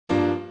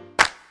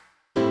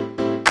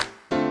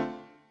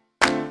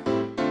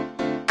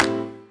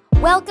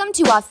Welcome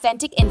to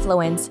Authentic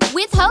Influence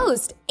with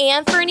host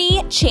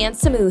Anthony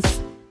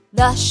Chansamuth,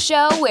 the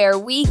show where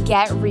we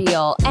get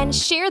real and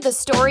share the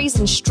stories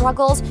and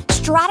struggles,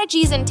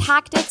 strategies and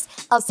tactics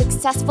of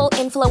successful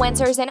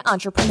influencers and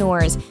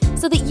entrepreneurs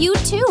so that you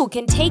too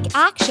can take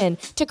action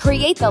to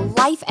create the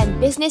life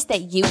and business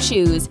that you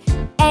choose.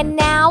 And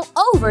now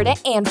over to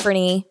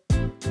Anthony.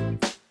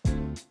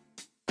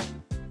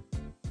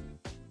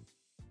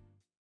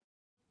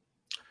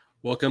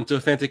 Welcome to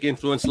Authentic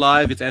Influence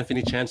Live. It's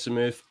Anthony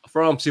Chansamuth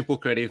from Simple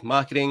Creative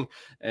Marketing.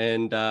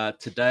 And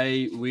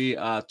today we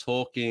are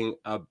talking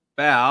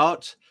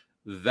about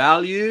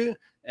value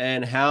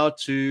and how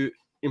to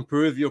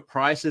improve your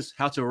prices,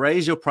 how to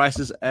raise your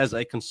prices as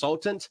a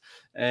consultant.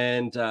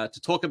 And to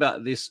talk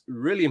about this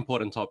really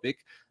important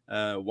topic,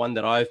 one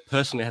that I've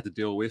personally had to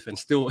deal with and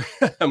still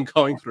am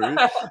going through,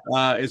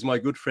 is my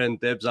good friend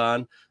Deb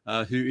Zahn,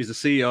 who is the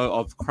CEO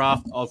of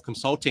Craft of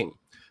Consulting,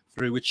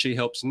 through which she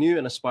helps new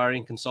and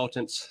aspiring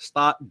consultants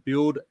start,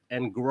 build,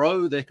 and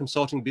grow their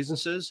consulting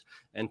businesses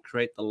and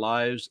create the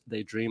lives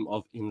they dream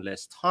of in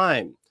less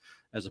time.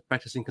 As a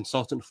practicing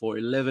consultant for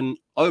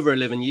over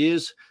 11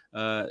 years,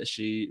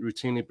 she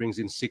routinely brings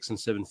in 6 and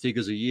 7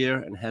 figures a year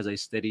and has a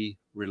steady,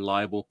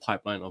 reliable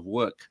pipeline of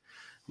work.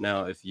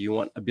 Now, if you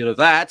want a bit of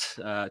that,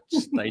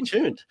 stay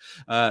tuned.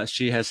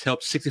 She has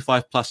helped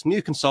 65 plus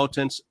new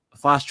consultants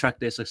fast track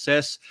their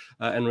success.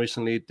 And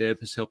recently, Deb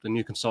has helped a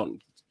new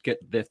consultant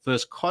get their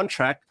first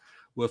contract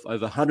worth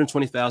over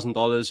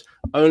 $120,000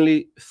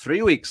 only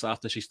 3 weeks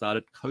after she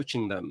started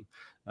coaching them.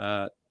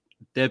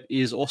 Deb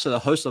is also the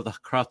host of the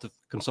Craft of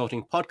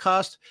Consulting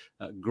podcast,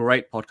 a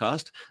great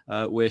podcast,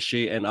 where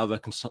she and other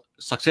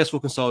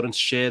successful consultants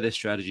share their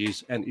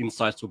strategies and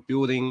insights for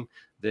building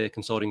their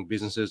consulting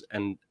businesses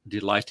and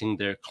delighting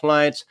their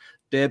clients.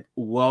 Deb,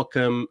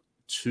 welcome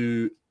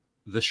to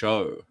the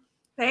show.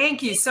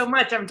 Thank you so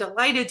much. I'm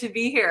delighted to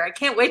be here. I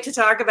can't wait to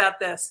talk about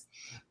this.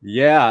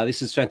 Yeah,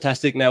 this is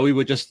fantastic. Now, we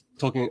were just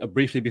talking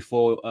briefly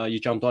before you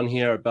jumped on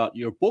here about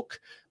your book.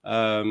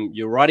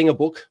 You're writing a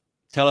book.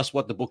 Tell us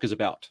what the book is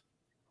about.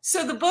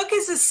 So the book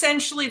is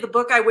essentially the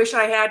book I wish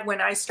I had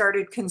when I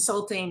started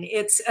consulting.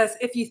 It's,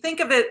 if you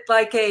think of it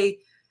like a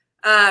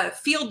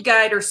field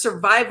guide or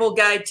survival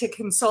guide to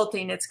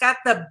consulting, it's got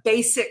the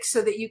basics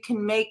so that you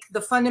can make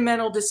the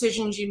fundamental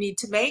decisions you need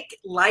to make,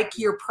 like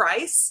your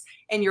price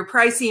and your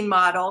pricing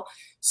model,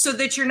 so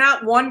that you're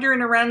not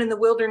wandering around in the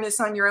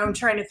wilderness on your own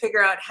trying to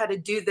figure out how to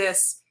do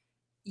this.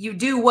 You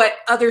do what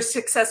other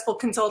successful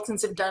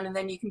consultants have done, and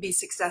then you can be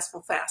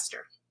successful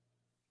faster.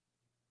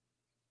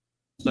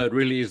 So it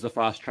really is the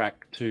fast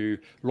track to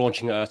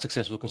launching a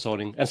successful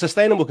consulting and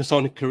sustainable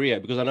consulting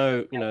career, because I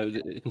know,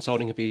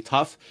 consulting can be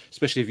tough,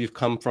 especially if you've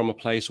come from a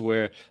place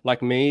where,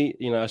 like me,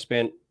 I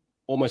spent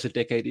almost a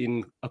decade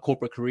in a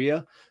corporate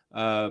career,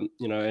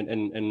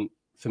 and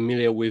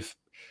familiar with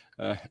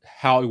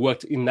how it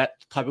worked in that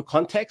type of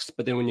context.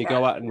 But then when you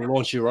go out and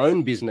launch your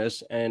own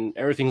business and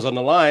everything's on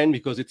the line,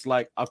 because it's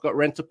like, I've got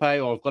rent to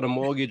pay, or I've got a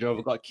mortgage, or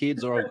I've got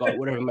kids, or I've got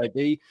whatever it may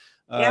be.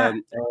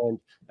 And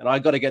I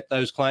got to get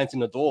those clients in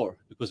the door,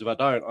 because if I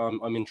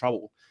don't, I'm in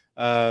trouble.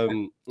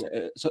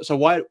 So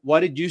why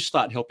did you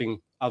start helping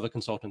other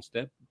consultants,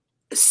 Deb?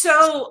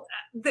 So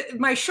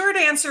my short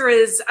answer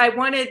is I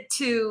wanted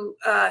to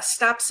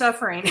stop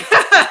suffering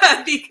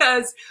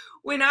because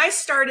when I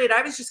started,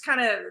 I was just kind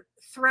of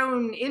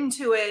thrown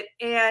into it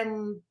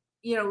and,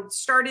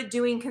 started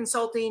doing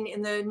consulting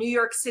in the New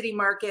York City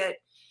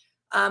market.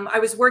 I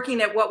was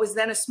working at what was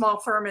then a small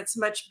firm. It's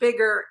much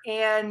bigger.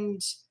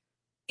 And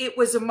it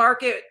was a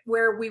market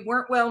where we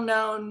weren't well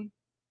known,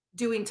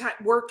 doing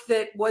work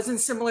that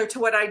wasn't similar to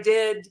what I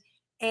did.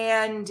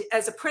 And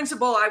as a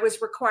principal, I was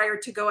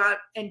required to go out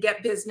and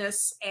get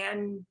business.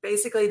 And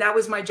basically that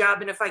was my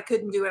job. And if I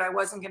couldn't do it, I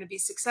wasn't going to be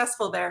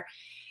successful there.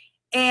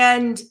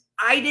 And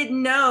I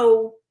didn't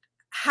know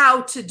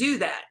how to do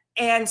that.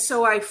 And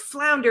so I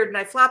floundered and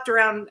I flopped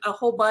around a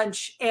whole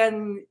bunch.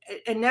 And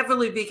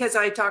inevitably, because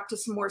I talked to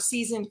some more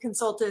seasoned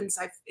consultants,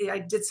 I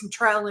did some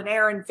trial and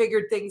error and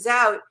figured things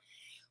out.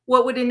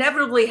 What would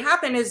inevitably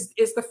happen is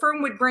the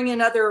firm would bring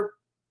in other,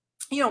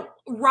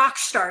 rock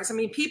stars. I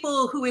mean,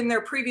 people who in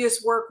their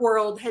previous work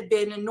world had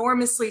been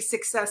enormously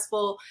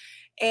successful,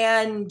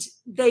 and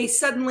they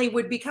suddenly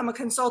would become a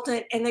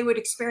consultant and they would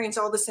experience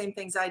all the same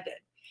things I did.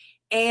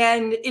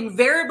 And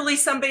invariably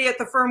somebody at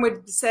the firm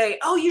would say,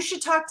 oh, you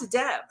should talk to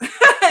Deb.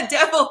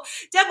 Deb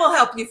will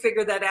help you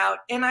figure that out.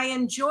 And I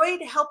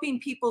enjoyed helping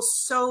people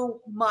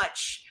so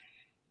much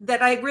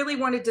that I really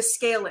wanted to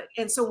scale it.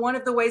 And so one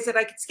of the ways that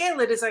I could scale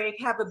it is I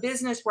have a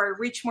business where I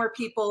reach more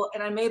people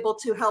and I'm able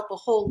to help a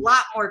whole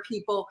lot more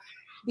people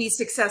be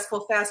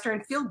successful faster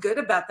and feel good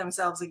about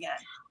themselves again.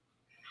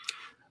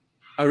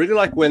 I really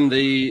like when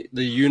the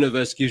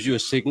universe gives you a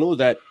signal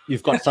that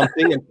you've got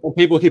something and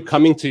people keep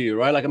coming to you,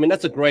 right? Like, I mean,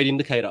 that's a great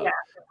indicator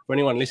for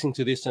anyone listening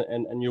to this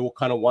and you're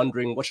kind of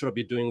wondering, what should I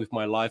be doing with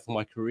my life or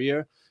my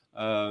career?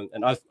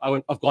 And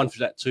I've gone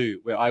through that too,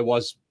 where I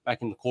was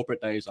back in the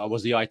corporate days. I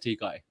was the IT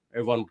guy.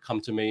 Everyone would come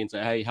to me and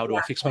say, "Hey, how do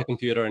I fix my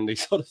computer?" and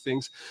these sort of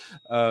things.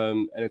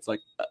 And it's like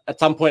at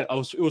some point,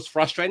 it was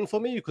frustrating for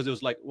me because it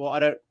was like, well, I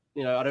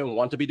don't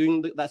want to be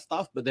doing that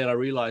stuff. But then I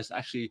realized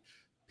actually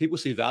people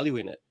see value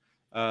in it,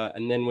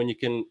 and then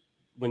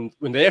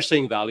when they're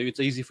seeing value, it's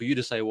easy for you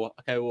to say, well,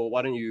 okay, well,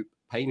 why don't you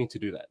pay me to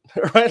do that,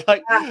 right?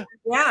 Like,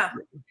 yeah.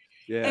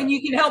 And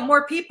you can help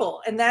more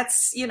people, and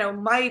that's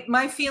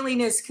my feeling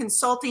is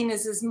consulting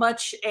is as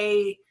much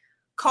a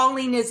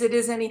calling as it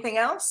is anything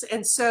else.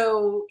 And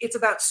so it's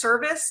about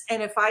service.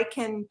 And if I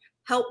can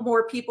help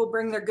more people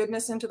bring their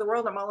goodness into the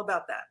world, I'm all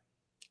about that.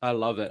 I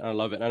love it.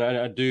 And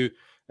I do.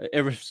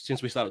 Ever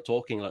since we started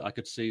talking, like I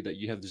could see that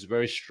you have this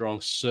very strong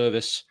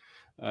service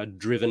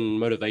driven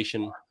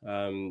motivation.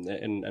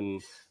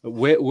 And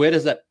where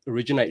does that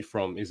originate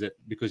from? Is it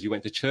because you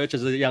went to church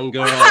as a young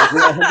girl?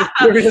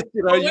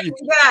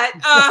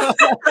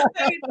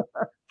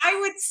 I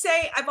would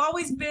say I've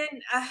always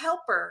been a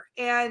helper,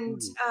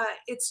 and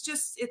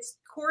it's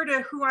core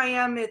to who I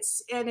am.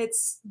 It's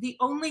the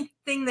only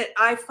thing that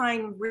I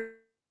find really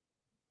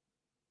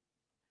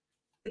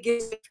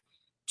gives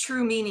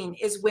true meaning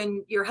is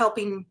when you're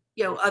helping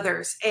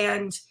others.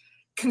 And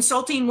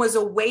consulting was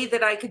a way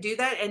that I could do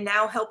that, and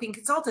now helping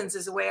consultants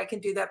is a way I can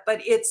do that.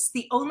 But it's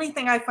the only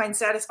thing I find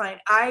satisfying.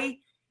 I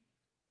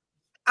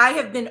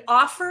have been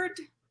offered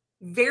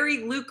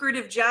very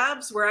lucrative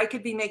jobs where I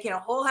could be making a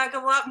whole heck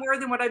of a lot more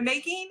than what I'm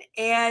making.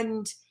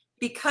 And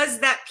because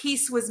that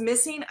piece was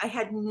missing, I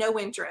had no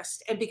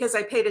interest. And because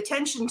I paid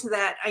attention to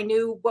that, I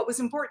knew what was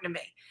important to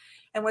me.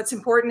 And what's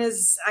important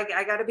is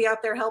I got to be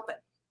out there helping.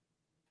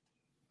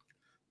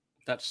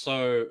 That's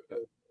so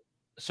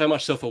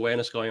much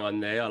self-awareness going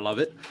on there. I love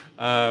it.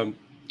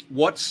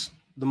 What's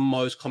the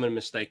most common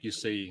mistake you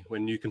see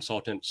when new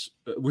consultants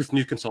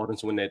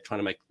when they're trying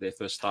to make their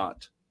first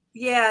start?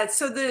 Yeah.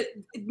 So the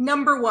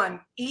number one,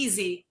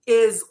 easy,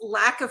 is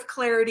lack of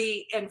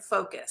clarity and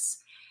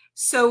focus.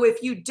 So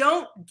if you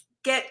don't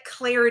get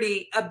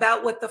clarity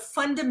about what the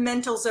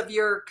fundamentals of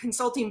your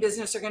consulting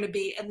business are going to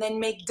be, and then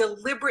make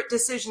deliberate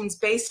decisions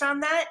based on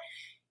that,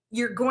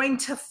 you're going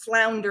to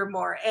flounder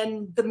more.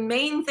 And the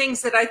main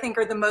things that I think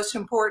are the most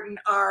important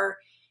are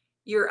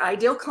your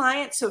ideal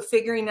client. So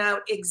figuring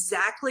out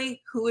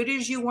exactly who it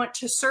is you want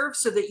to serve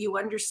so that you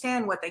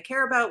understand what they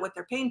care about, what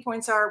their pain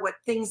points are, what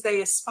things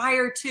they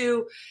aspire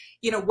to,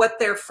 what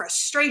their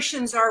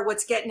frustrations are,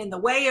 what's getting in the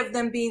way of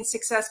them being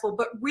successful,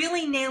 but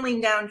really nailing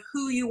down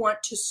who you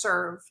want to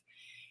serve.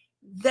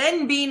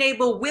 Then being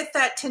able with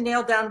that to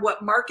nail down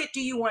what market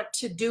do you want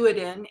to do it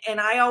in. And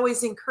I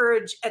always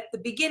encourage at the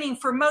beginning,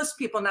 for most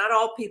people, not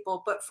all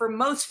people, but for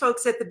most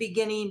folks at the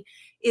beginning,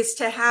 is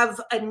to have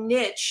a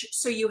niche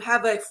so you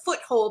have a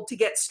foothold to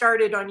get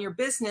started on your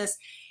business.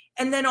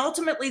 And then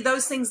ultimately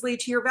those things lead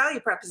to your value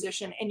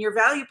proposition. And your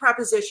value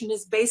proposition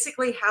is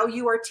basically how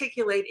you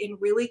articulate in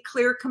really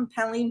clear,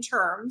 compelling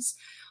terms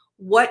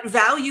what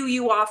value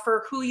you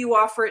offer, who you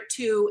offer it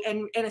to,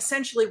 and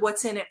essentially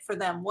what's in it for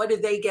them. What do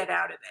they get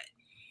out of it?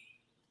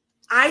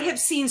 I have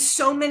seen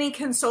so many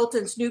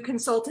consultants, new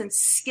consultants,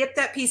 skip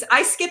that piece.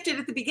 I skipped it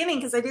at the beginning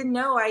because I didn't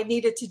know I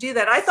needed to do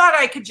that. I thought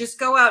I could just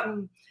go out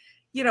and,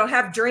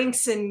 have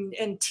drinks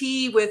and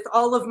tea with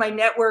all of my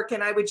network,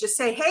 and I would just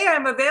say, hey,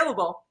 I'm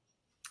available.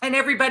 And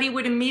everybody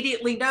would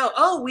immediately know,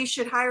 oh, we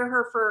should hire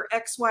her for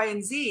X, Y,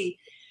 and Z.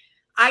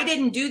 I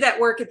didn't do that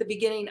work at the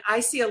beginning.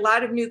 I see a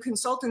lot of new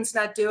consultants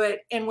not do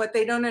it. And what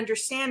they don't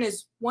understand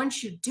is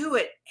once you do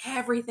it,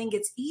 everything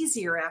gets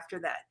easier after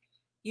that.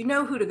 You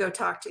know who to go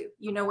talk to.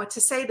 You know what to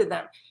say to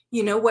them.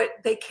 You know what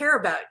they care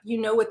about. You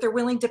know what they're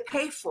willing to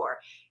pay for.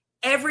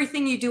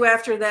 Everything you do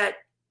after that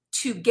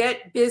to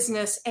get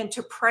business and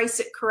to price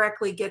it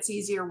correctly gets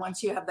easier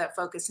once you have that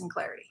focus and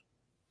clarity.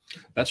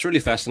 That's really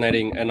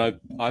fascinating.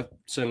 And I've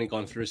certainly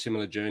gone through a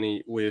similar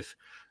journey with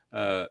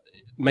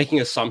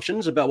making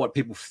assumptions about what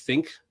people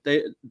think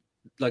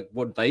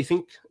what they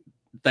think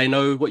they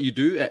know what you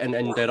do, and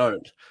they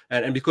don't.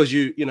 And because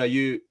you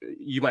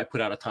might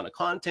put out a ton of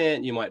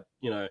content, you might,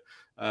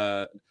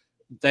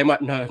 they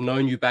might have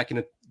known you back in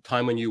a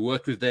time when you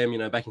worked with them,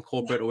 back in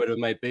corporate or whatever it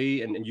may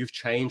be, and you've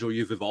changed or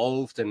you've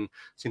evolved, and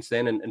since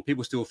then, and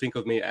people still think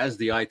of me as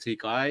the IT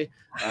guy.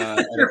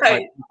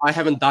 Right. I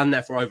haven't done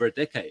that for over a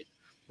decade.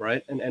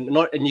 Right.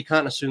 And you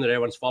can't assume that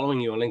everyone's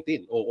following you on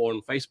LinkedIn or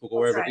on Facebook or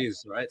wherever it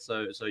is. Right.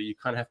 So you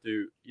kind of have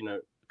to,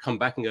 come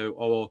back and go,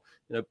 oh,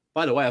 well,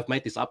 by the way, I've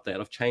made this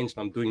update. I've changed.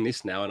 I'm doing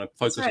this now. And I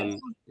focus on,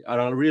 I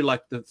really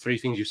like the three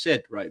things you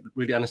said, right?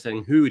 Really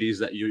understanding who it is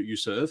that you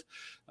serve,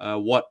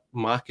 what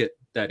market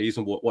that is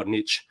and what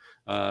niche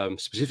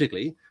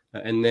specifically.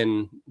 And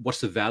then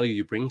what's the value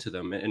you bring to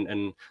them?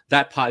 And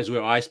that part is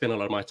where I spend a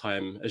lot of my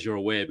time, as you're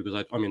aware,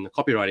 because I'm in the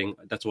copywriting.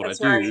 That's what I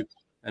do. Right.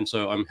 And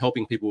so I'm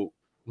helping people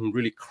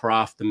really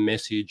craft the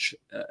message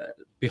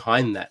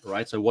behind that,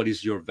 right? So what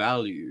is your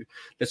value?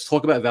 Let's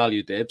talk about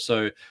value, Deb.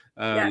 So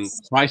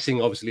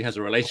pricing obviously has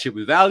a relationship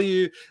with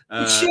value.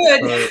 It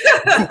should.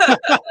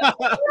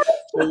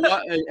 So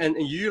and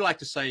you like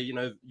to say,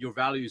 your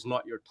value is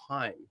not your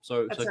time.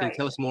 So That's can you right.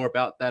 tell us more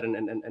about that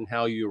and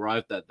how you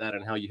arrived at that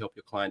and how you help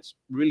your clients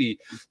really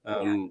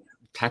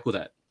tackle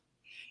that?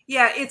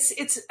 Yeah,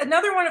 it's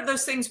another one of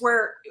those things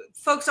where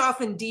folks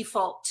often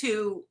default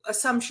to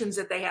assumptions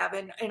that they have.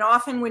 And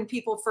often when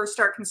people first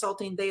start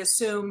consulting, they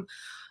assume,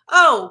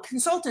 oh,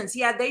 consultants,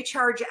 yeah, they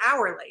charge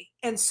hourly.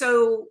 And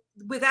so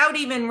without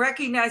even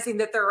recognizing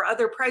that there are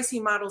other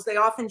pricing models, they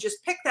often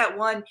just pick that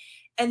one.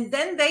 And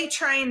then they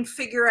try and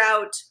figure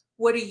out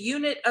what a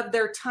unit of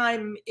their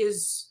time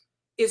is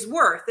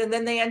worth. And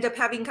then they end up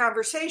having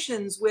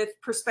conversations with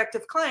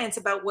prospective clients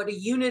about what a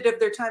unit of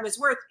their time is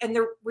worth. And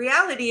the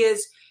reality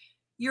is,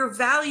 your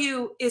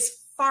value is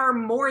far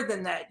more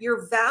than that.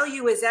 Your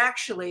value is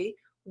actually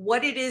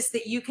what it is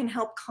that you can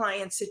help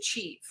clients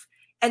achieve.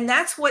 And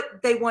that's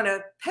what they want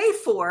to pay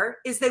for,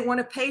 is they want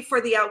to pay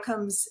for the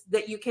outcomes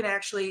that you can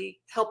actually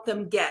help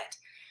them get.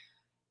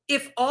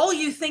 If all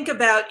you think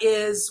about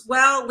is,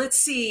 well, let's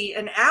see,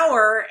 an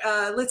hour,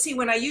 let's see,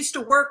 when I used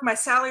to work, my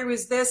salary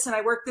was this, and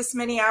I worked this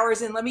many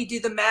hours, and let me do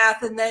the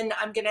math, and then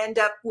I'm going to end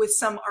up with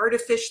some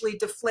artificially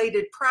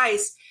deflated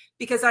price,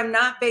 because I'm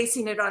not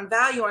basing it on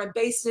value. I'm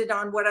basing it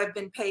on what I've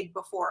been paid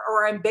before,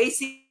 or I'm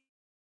basing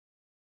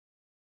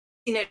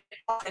it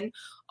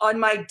on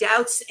my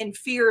doubts and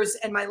fears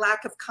and my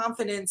lack of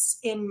confidence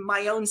in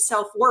my own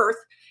self-worth,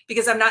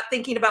 because I'm not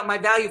thinking about my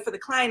value for the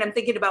client. I'm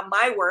thinking about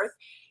my worth.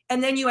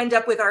 And then you end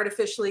up with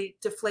artificially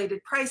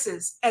deflated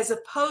prices, as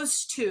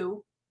opposed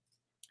to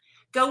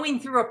going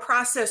through a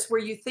process where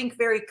you think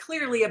very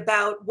clearly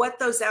about what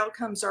those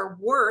outcomes are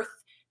worth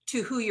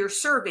to who you're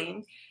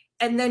serving,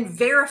 and then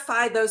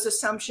verify those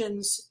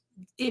assumptions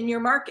in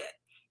your market.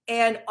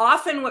 And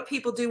often what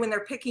people do when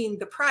they're picking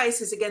the price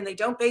is, again, they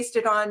don't base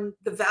it on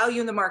the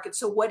value in the market.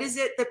 So what is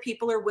it that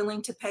people are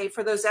willing to pay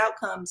for those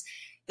outcomes?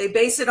 They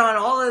base it on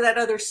all of that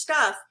other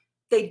stuff.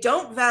 They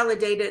don't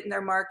validate it in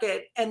their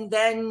market. And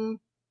then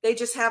they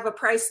just have a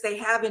price they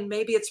have, and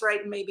maybe it's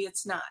right and maybe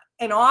it's not.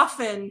 And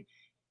often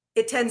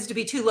it tends to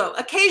be too low.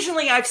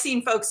 Occasionally I've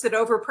seen folks that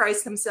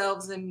overprice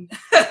themselves and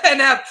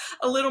have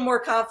a little more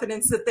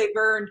confidence that they've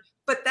earned,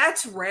 but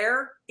that's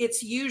rare.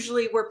 It's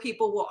usually where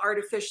people will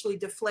artificially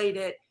deflate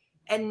it,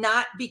 and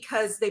not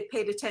because they've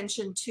paid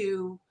attention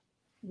to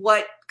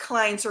what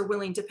clients are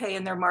willing to pay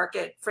in their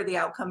market for the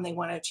outcome they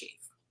want to achieve.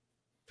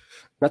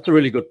 That's a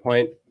really good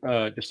point,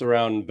 just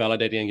around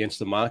validating against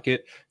the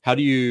market. How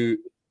do you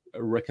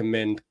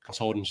recommend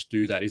consultants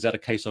do that? Is that a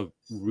case of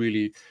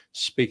really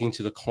speaking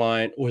to the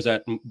client, or is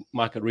that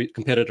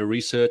competitor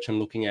research and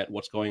looking at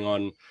what's going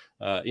on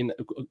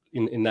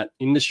in that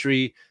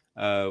industry?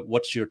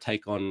 What's your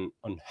take on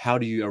how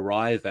do you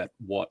arrive at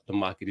what the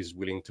market is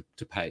willing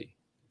to pay?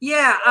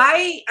 Yeah,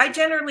 I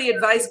generally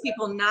advise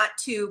people not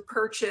to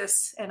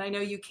purchase, and I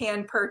know you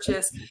can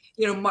purchase,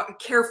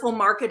 careful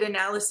market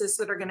analysis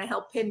that are going to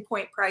help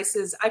pinpoint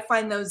prices. I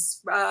find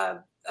those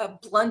a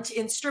blunt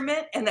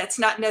instrument, and that's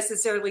not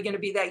necessarily going to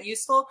be that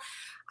useful.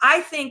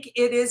 I think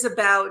it is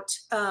about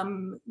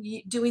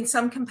doing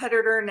some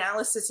competitor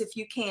analysis if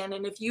you can,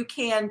 and if you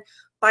can,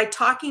 by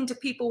talking to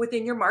people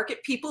within your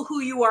market, people who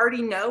you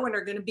already know and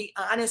are going to be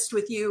honest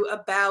with you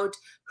about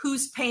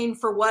who's paying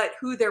for what,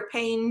 who they're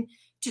paying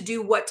to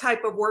do what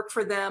type of work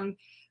for them,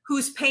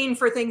 who's paying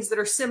for things that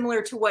are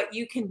similar to what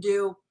you can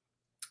do,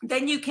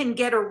 then you can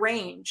get a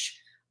range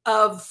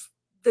of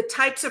the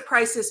types of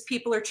prices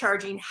people are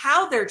charging,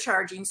 how they're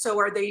charging. So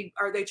are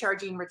they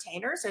charging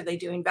retainers? Are they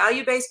doing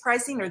value-based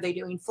pricing? Are they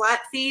doing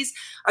flat fees?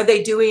 Are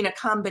they doing a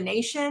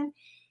combination?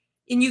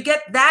 And you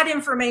get that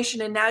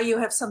information, and now you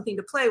have something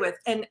to play with.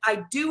 And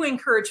I do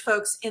encourage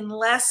folks,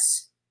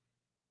 unless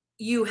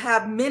you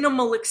have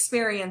minimal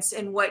experience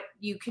in what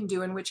you can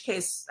do, in which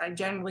case I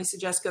generally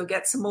suggest go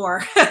get some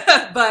more,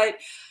 but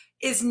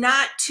is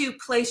not to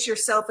place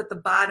yourself at the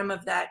bottom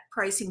of that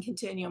pricing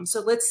continuum.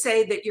 So let's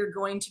say that you're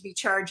going to be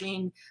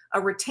charging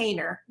a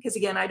retainer, because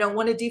again, I don't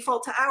want to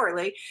default to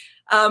hourly.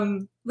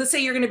 Let's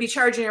say you're going to be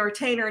charging a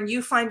retainer, and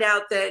you find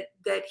out that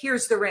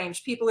here's the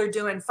range. People are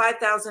doing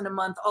 $5,000 a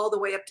month all the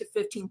way up to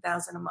 $15,000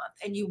 a month.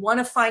 And you want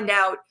to find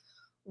out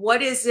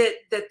what is it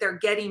that they're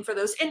getting for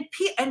those. And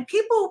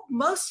people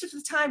most of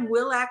the time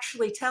will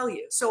actually tell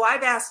you. So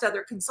I've asked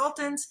other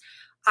consultants,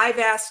 I've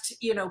asked,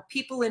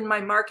 people in my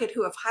market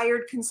who have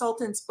hired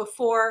consultants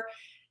before,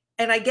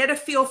 and I get a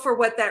feel for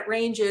what that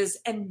range is.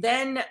 And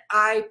then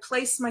I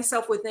place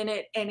myself within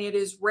it, and it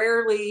is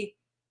rarely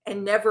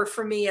and never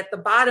for me at the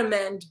bottom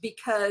end,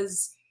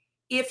 because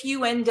if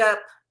you end up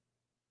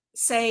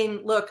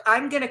saying, look,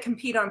 I'm going to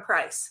compete on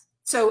price.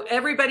 So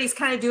everybody's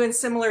kind of doing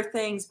similar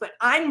things, but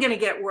I'm going to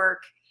get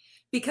work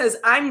because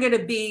I'm going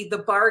to be the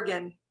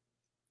bargain.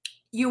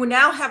 You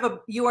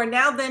are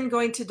now then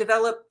going to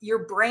develop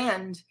your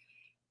brand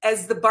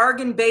as the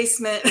bargain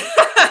basement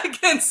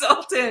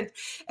consultant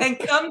and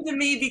come to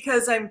me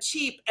because I'm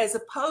cheap, as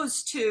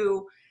opposed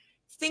to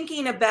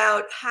thinking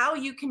about how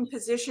you can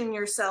position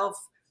yourself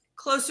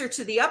closer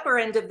to the upper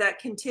end of that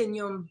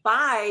continuum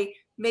by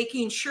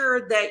making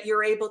sure that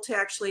you're able to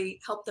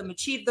actually help them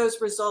achieve those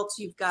results.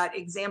 You've got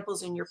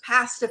examples in your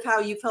past of how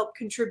you've helped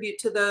contribute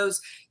to those.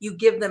 You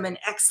give them an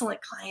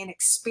excellent client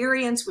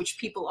experience, which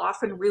people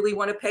often really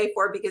want to pay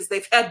for because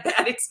they've had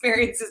bad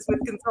experiences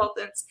with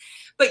consultants.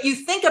 But you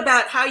think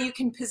about how you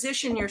can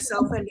position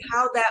yourself and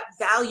how that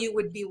value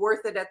would be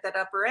worth it at that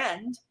upper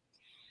end.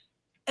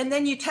 And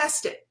then you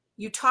test it.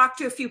 You talk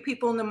to a few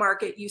people in the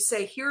market. You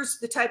say, here's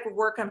the type of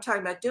work I'm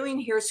talking about doing.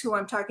 Here's who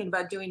I'm talking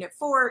about doing it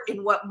for,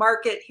 in what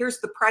market. Here's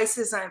the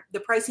prices, the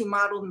pricing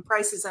model and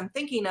prices I'm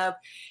thinking of,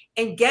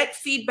 and get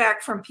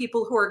feedback from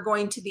people who are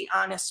going to be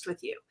honest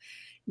with you.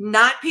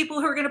 Not people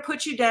who are going to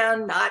put you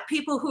down, not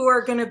people who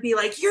are going to be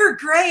like, you're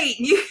great,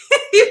 you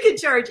can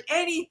charge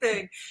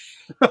anything.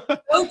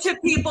 Go to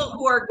people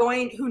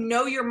who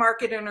know your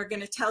market and are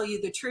going to tell you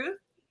the truth,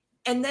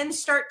 and then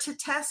start to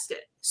test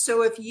it.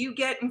 So if you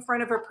get in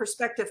front of a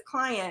prospective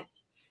client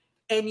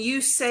and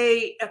you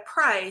say a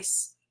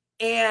price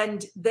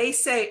and they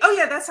say, oh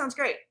yeah, that sounds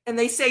great, and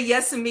they say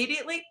yes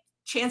immediately,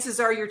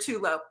 chances are you're too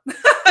low.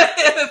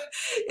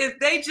 if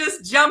they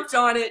just jumped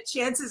on it,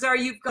 chances are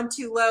you've gone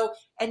too low.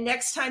 And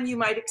next time you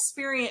might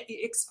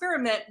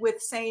experiment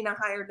with saying a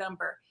higher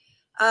number.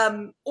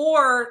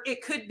 Or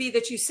it could be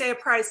that you say a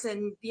price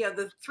and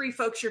the three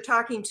folks you're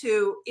talking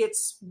to,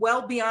 it's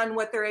well beyond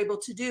what they're able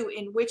to do,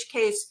 in which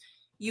case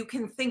you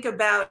can think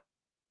about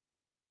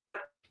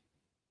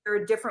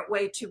a different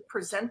way to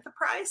present the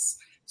price.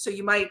 So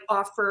you might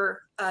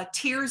offer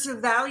tiers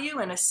of value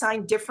and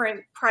assign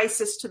different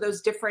prices to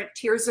those different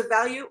tiers of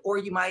value, or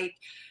you might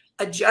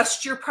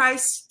adjust your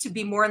price to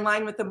be more in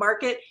line with the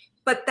market.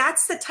 But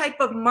that's the type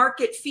of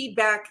market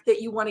feedback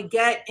that you want to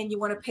get and you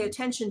want to pay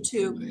attention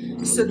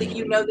to, so that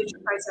you know that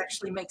your price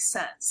actually makes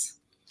sense.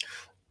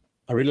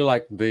 I really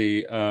like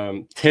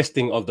the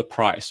testing of the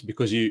price,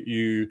 because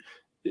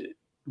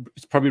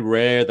it's probably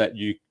rare that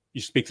you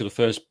speak to the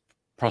first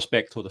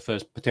prospect or the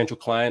first potential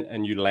client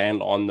and you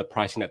land on the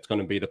pricing that's going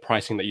to be the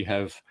pricing that you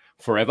have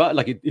forever.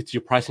 Like it's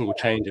your pricing will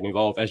change and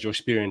evolve as your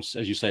experience,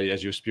 as you say,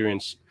 as your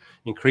experience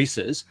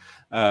increases.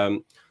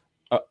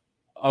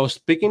 I was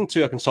speaking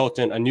to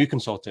a new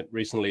consultant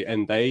recently,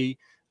 and they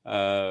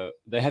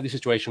have this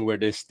situation where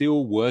they're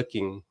still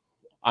working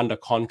under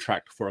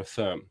contract for a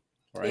firm,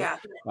 right? Yeah.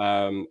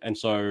 And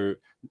so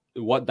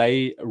what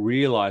they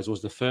realized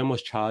was the firm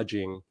was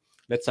charging,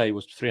 let's say it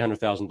was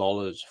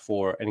 $300,000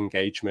 for an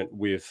engagement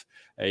with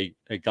a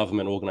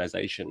government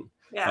organization.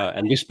 Yeah.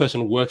 And this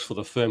person works for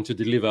the firm to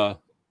deliver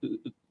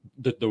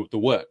the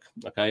work,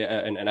 okay?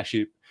 And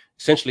actually,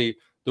 essentially,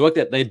 the work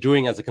that they're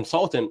doing as a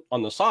consultant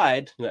on the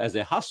side, as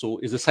their hustle,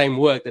 is the same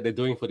work that they're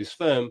doing for this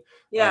firm.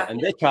 Yeah. And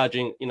they're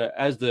charging,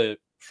 as the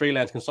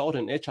freelance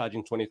consultant, they're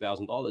charging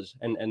 $20,000.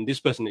 And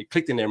this person, it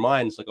clicked in their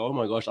minds, like, oh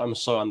my gosh, I'm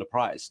so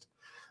underpriced.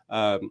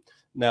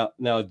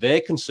 Now their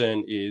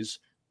concern is,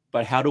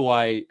 but how do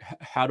I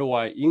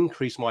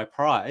increase my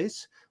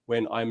price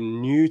when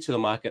I'm new to the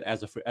market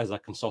as a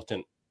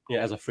consultant,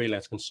 as a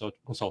freelance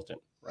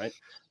consultant, right?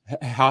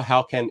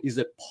 Is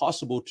it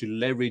possible to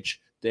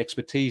leverage the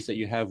expertise that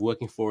you have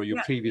working for your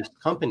previous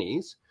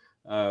companies?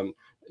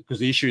 Because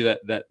the issue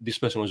that this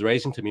person was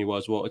raising to me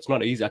was, well, it's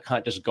not easy. I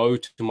can't just go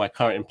to my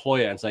current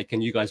employer and say,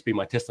 can you guys be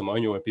my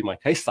testimonial and be my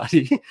case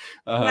study?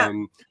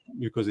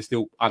 Because they're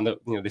still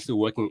they're still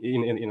working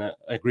in an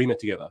agreement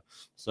together.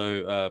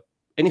 So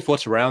any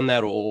thoughts around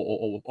that,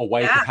 or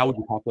ways, how would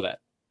you tackle that?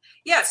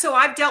 Yeah, so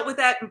I've dealt with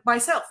that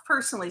myself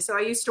personally. So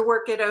I used to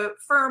work at a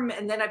firm,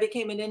 and then I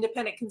became an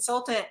independent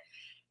consultant,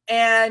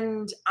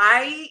 and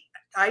I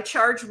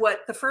charge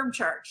what the firm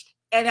charged.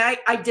 And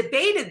I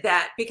debated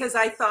that, because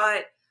I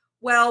thought,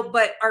 well,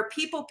 but are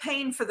people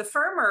paying for the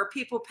firm or are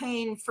people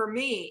paying for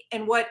me?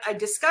 And what I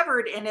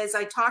discovered, and as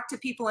I talked to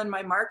people in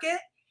my market,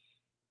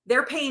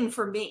 they're paying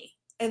for me.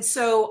 And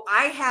so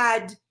I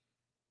had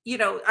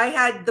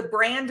the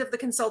brand of the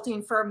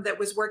consulting firm that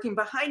was working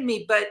behind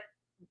me, but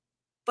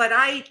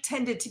I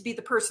tended to be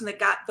the person that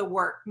got the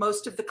work.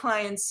 Most of the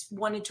clients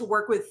wanted to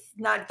work with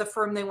not the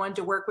firm, they wanted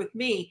to work with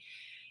me.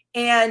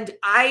 And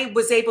I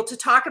was able to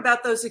talk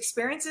about those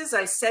experiences.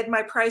 I said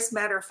my price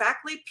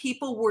matter-of-factly.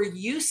 People were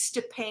used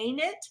to paying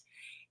it.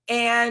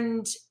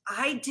 And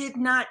I did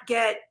not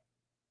get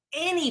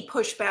any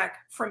pushback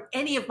from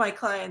any of my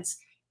clients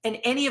and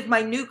any of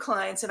my new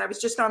clients. And I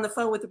was just on the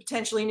phone with a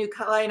potentially new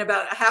client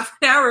about a half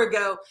an hour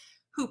ago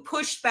who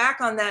pushed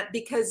back on that,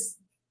 because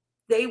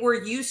they were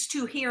used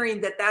to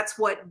hearing that that's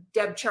what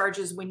Deb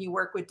charges when you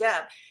work with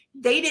Deb.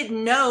 They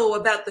didn't know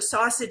about the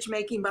sausage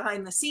making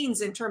behind the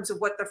scenes in terms of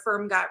what the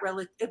firm got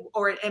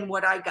and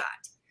what I got.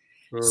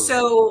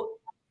 So,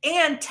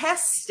 and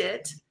test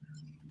it,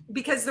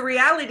 because the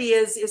reality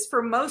is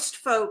for most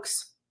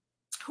folks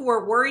who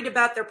are worried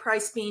about their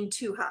price being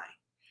too high,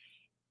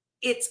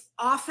 it's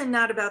often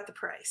not about the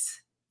price.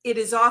 It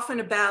is often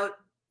about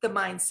the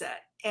mindset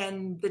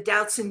and the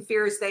doubts and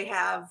fears they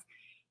have.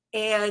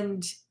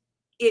 And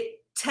it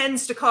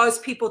tends to cause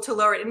people to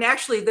lower it. And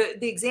actually,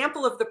 the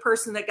example of the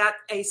person that got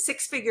a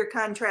 6-figure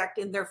contract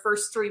in their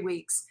first 3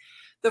 weeks,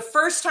 the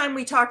first time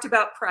we talked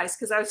about price,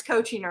 because I was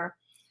coaching her,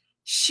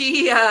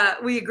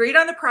 we agreed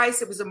on the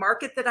price. It was a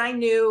market that I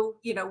knew,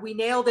 we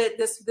nailed it.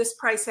 This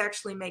price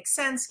actually makes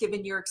sense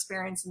given your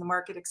experience in the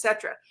market,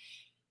 etc.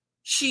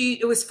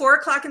 It was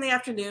 4:00 in the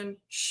afternoon.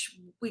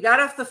 We got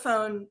off the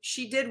phone.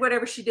 She did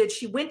whatever she did.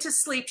 She went to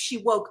sleep. She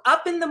woke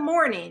up in the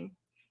morning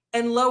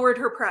and lowered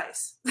her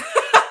price.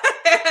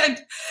 and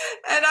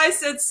I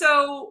said,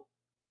 so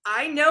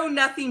I know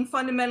nothing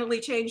fundamentally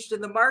changed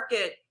in the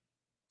market.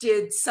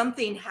 Did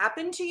something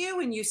happen to you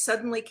and you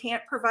suddenly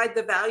can't provide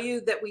the value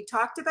that we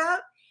talked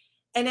about?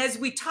 And as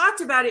we talked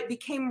about it,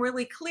 became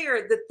really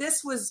clear that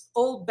this was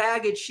old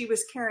baggage she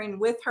was carrying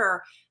with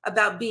her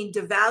about being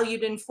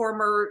devalued in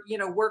former,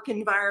 work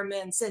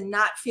environments and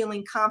not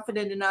feeling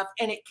confident enough.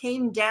 And it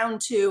came down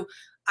to,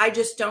 I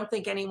just don't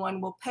think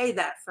anyone will pay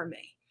that for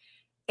me.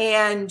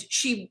 And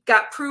she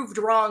got proved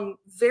wrong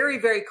very,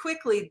 very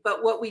quickly.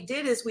 But what we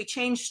did is we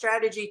changed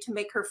strategy to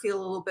make her feel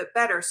a little bit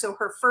better. So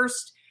her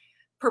first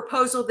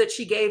proposal that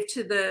she gave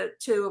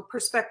to a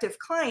prospective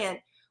client,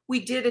 we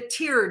did a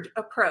tiered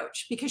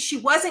approach because she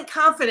wasn't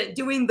confident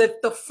doing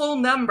the full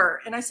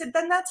number. And I said,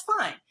 then that's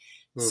fine.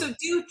 So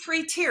do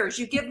 3 tiers.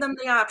 You give them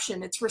the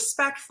option. It's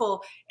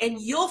respectful and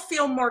you'll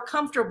feel more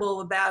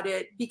comfortable about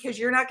it because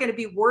you're not going to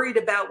be worried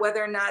about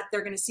whether or not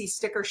they're going to see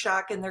sticker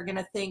shock and they're going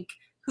to think,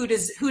 who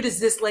does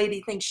this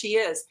lady think she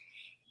is?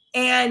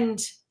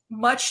 And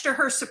much to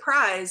her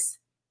surprise,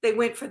 they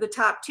went for the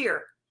top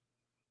tier.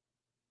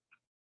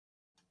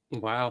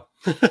 Wow.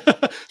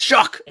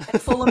 Shock.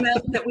 Full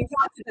amount that we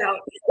talked about.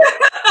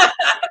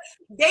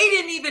 They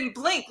didn't even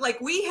blink. Like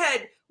we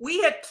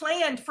had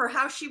planned for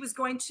how she was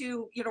going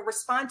to,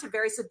 respond to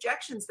various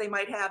objections they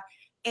might have.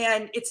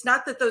 And it's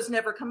not that those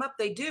never come up,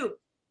 they do,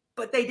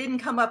 but they didn't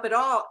come up at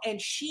all. And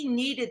she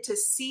needed to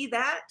see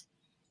that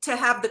to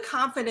have the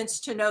confidence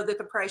to know that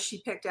the price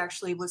she picked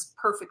actually was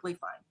perfectly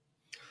fine.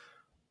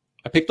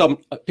 I picked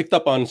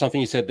up on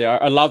something you said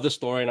there. I love the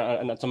story,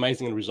 and that's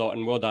amazing and result,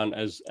 and well done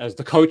as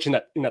the coach in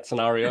that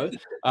scenario.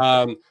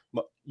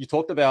 You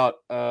talked about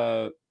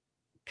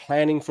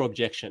planning for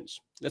objections.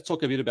 Let's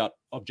talk a bit about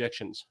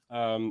objections.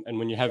 And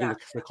when you're having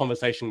the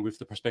conversation with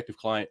the prospective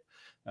client,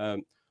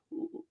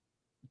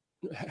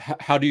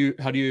 how do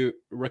you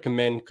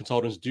recommend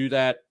consultants do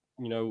that?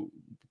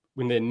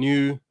 When they're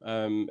new,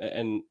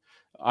 and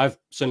I've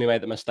certainly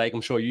made the mistake.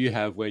 I'm sure you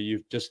have, where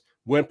you just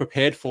weren't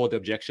prepared for the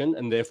objection,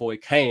 and therefore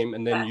it came,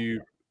 and then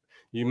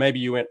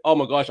you went, oh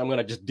my gosh, I'm going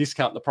to just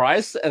discount the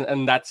price,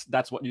 and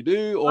that's what you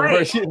do, or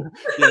right.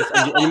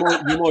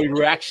 You're more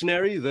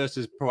reactionary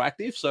versus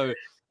proactive. So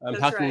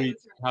how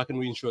can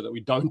we ensure that we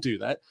don't do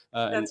that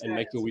and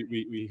make sure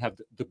we have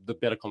the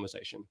better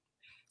conversation?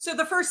 So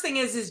the first thing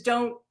is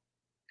don't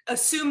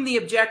assume the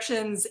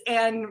objections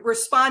and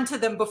respond to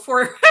them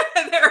before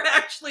they're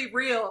actually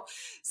real.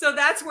 So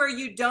that's where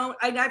you don't,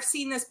 and I've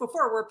seen this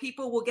before, where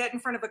people will get in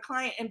front of a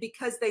client, and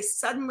because they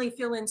suddenly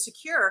feel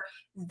insecure,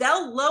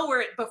 they'll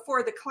lower it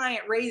before the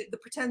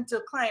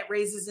potential client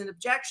raises an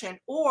objection.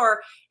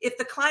 Or if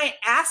the client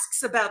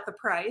asks about the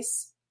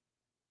price,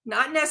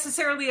 not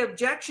necessarily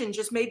objection,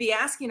 just maybe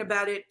asking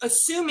about it,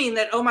 assuming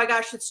that, oh my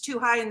gosh, it's too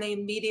high, and they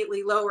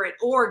immediately lower it,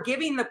 or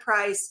giving the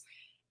price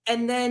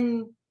and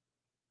then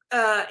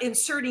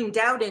inserting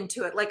doubt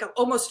into it, like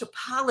almost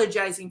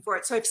apologizing for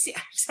it. So I've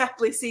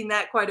exactly seen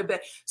that quite a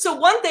bit. So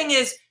one thing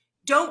is,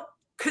 don't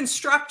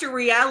construct a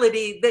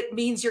reality that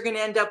means you're going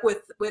to end up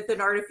with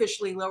an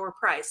artificially lower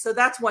price. So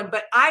that's one.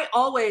 But I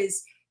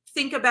always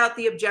think about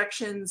the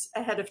objections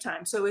ahead of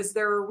time. So is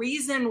there a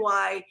reason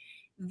why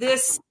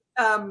this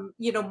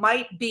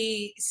might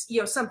be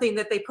something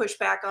that they push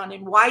back on,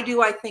 and why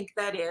do I think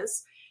that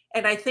is?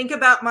 And I think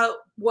about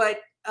what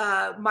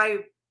my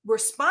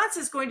response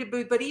is going to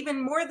be, but even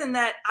more than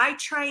that, I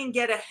try and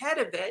get ahead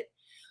of it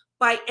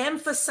by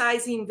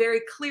emphasizing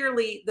very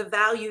clearly the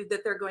value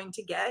that they're going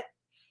to get,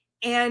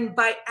 and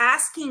by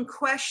asking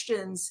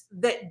questions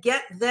that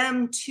get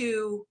them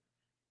to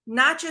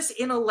not just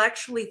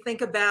intellectually think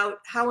about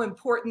how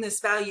important this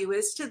value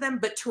is to them,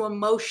 but to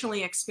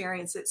emotionally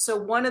experience it. So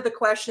one of the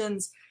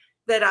questions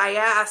that I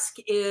ask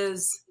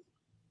is,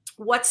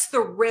 what's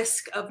the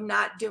risk of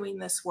not doing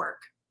this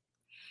work?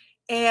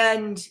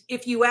 And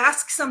if you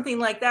ask something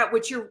like that,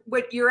 what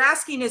you're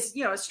asking is,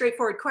 a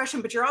straightforward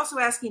question, but you're also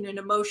asking an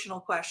emotional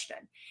question.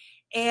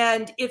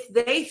 And if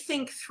they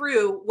think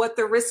through what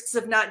the risks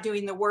of not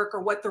doing the work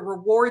or what the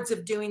rewards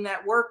of doing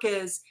that work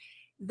is,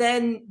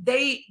 then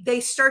they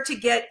start to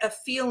get a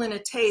feel and a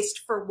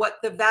taste for what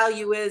the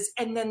value is.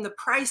 And then the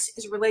price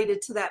is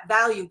related to that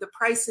value. The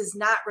price is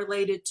not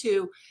related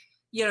to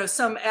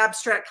some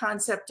abstract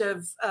concept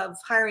of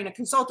hiring a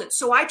consultant.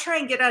 So I try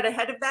and get out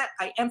ahead of that.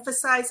 I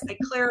emphasize, I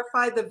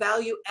clarify the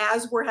value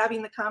as we're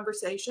having the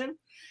conversation.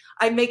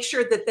 I make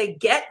sure that they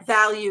get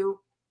value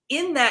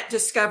in that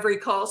discovery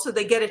call, so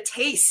they get a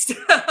taste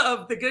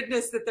of the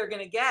goodness that they're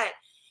going to get.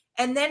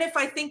 And then if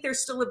I think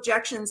there's still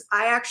objections,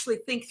 I actually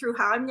think through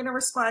how I'm going to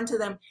respond to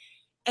them.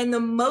 And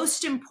the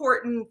most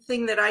important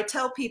thing that I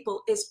tell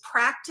people is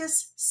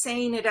practice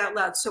saying it out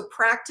loud. So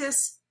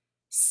practice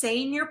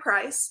saying your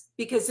price,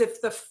 because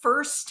if the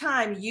first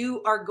time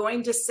you are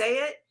going to say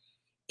it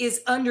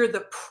is under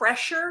the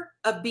pressure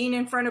of being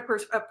in front of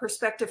a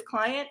prospective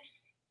client,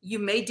 you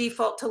may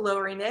default to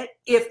lowering it.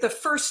 If the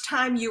first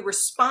time you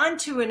respond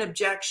to an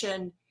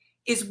objection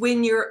is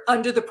when you're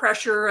under the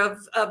pressure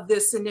of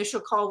this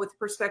initial call with a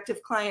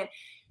prospective client,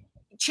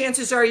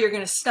 chances are you're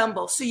going to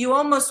stumble. So you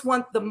almost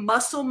want the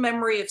muscle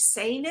memory of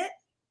saying it.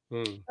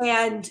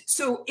 And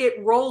so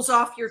it rolls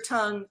off your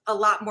tongue a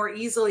lot more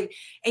easily.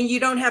 And you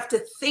don't have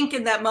to think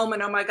in that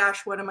moment, oh my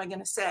gosh, what am I going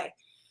to say?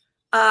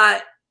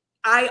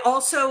 I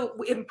also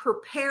am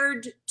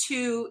prepared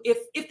to,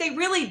 if they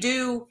really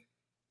do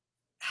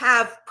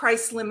have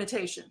price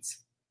limitations,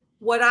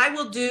 what I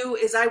will do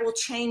is I will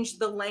change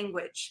the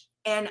language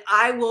and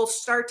I will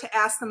start to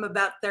ask them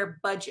about their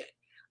budget.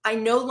 I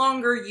no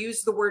longer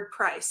use the word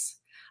price.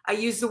 I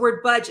use the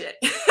word budget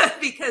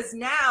because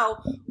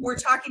now we're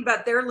talking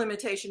about their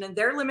limitation, and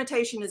their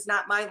limitation is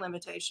not my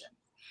limitation.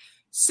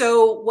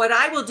 So what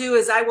I will do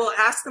is I will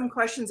ask them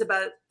questions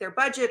about their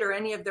budget or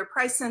any of their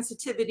price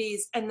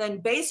sensitivities. And then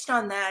based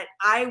on that,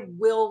 I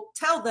will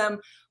tell them,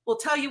 well,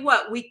 tell you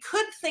what, we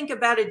could think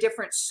about a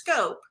different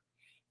scope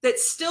that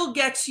still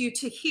gets you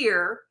to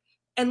here.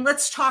 And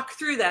let's talk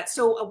through that.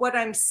 So what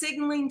I'm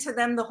signaling to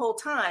them the whole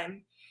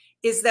time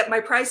is that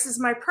my price is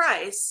my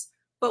price.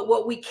 But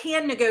what we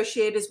can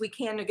negotiate is we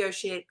can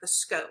negotiate the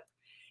scope.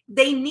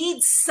 They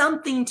need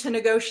something to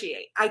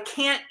negotiate. I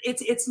can't,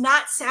 it's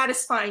not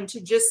satisfying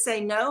to just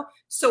say no.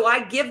 So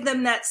I give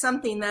them that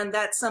something, then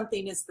that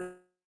something is the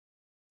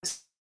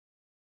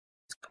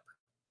scope.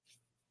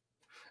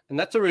 And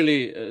that's a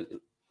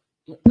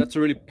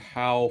really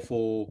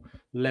powerful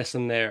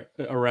lesson there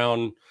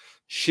around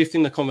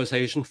shifting the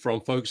conversation from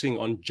focusing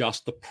on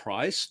just the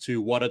price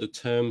to what are the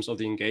terms of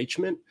the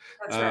engagement.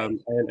 That's right.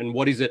 And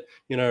what is it,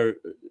 it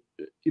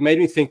made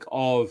me think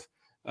of,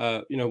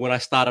 when I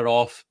started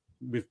off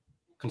with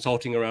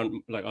consulting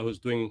around, like I was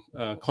doing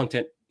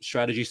content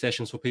strategy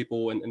sessions for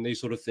people and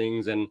these sort of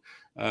things. And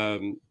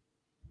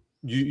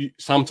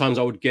sometimes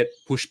I would get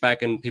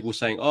pushback and people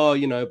saying,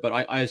 oh, but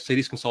I see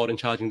this consultant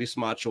charging this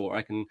much, or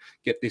I can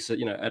get this,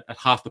 at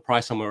half the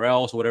price somewhere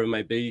else, or whatever it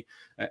may be.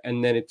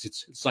 And then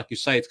it's like you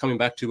say, it's coming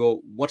back to,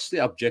 well, what's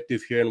the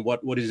objective here, and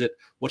what is it?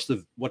 What's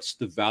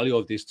the value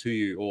of this to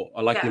you? Or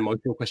I like the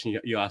emotional question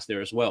you asked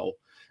there as well.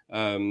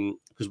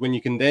 Because when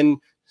you can then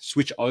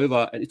switch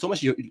over, and it's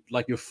almost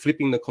like you're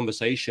flipping the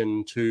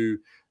conversation to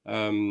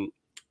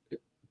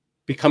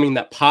becoming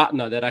that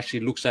partner that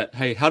actually looks at,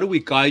 hey, how do we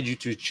guide you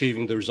to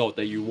achieving the result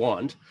that you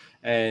want?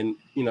 And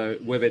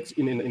whether it's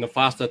in a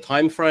faster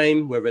time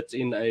frame, whether it's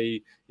in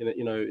a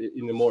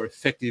more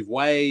effective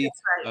way,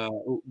 right.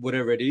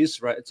 Whatever it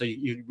is, right? So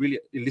you're really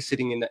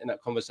eliciting in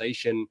that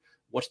conversation,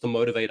 what's the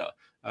motivator?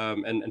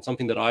 And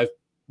something that I've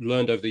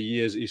learned over the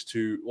years is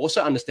to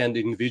also understand the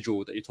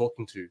individual that you're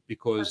talking to,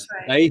 because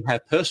they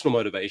have personal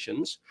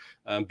motivations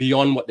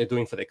beyond what they're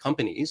doing for their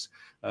companies.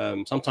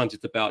 Sometimes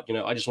it's about,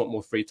 I just want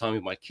more free time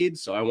with my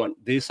kids. So I want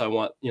this, I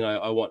want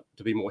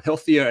to be more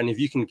healthier. And if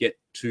you can get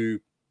to,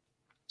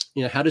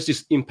 how does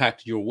this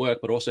impact your work,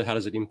 but also how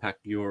does it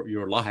impact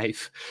your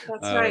life?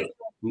 That's right.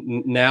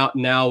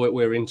 Now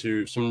we're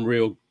into some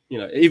real,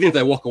 even if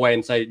they walk away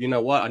and say, you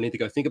know what, I need to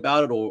go think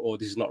about it, or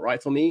this is not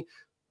right for me,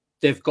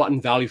 they've gotten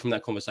value from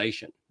that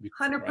conversation.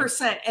 100%.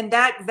 Right? And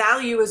that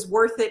value is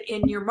worth it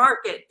in your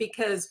market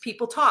because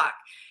people talk.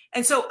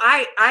 And so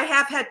I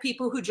have had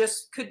people who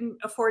just couldn't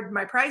afford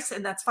my price,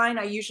 and that's fine.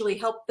 I usually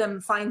help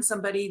them find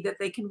somebody that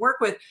they can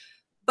work with.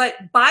 But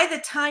by the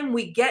time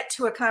we get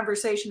to a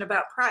conversation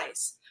about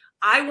price,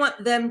 I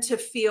want them to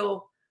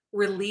feel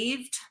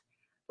relieved,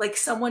 like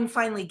someone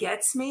finally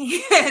gets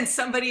me and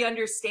somebody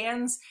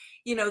understands,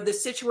 the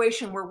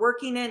situation we're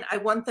working in. I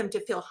want them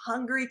to feel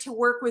hungry to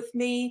work with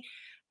me.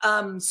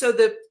 So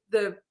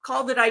the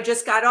call that I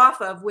just got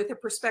off of with a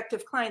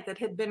prospective client that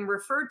had been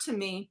referred to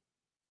me,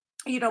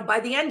 by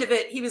the end of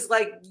it, he was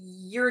like,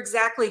 you're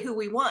exactly who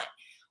we want.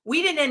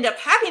 We didn't end up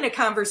having a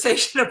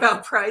conversation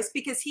about price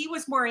because he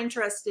was more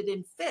interested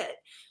in fit.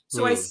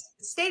 So I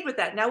stayed with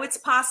that. Now it's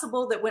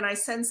possible that when I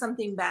send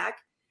something back,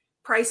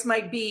 price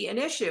might be an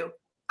issue.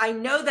 I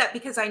know that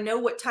because I know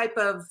what type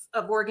of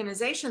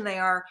organization they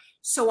are.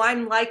 So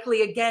I'm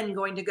likely, again,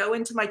 going to go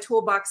into my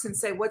toolbox and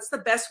say, what's the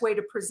best way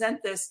to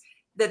present this,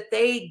 that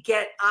they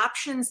get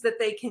options that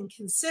they can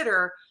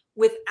consider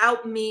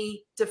without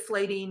me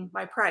deflating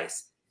my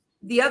price.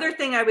 The other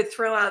thing I would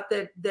throw out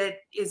that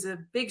is a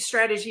big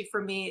strategy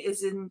for me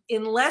is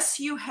unless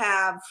you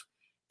have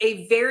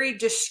a very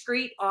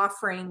discrete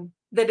offering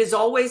that is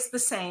always the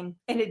same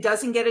and it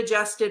doesn't get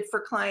adjusted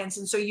for clients,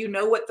 and so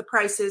what the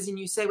price is and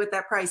you say what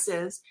that price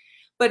is.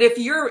 But if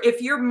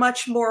you're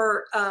much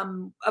more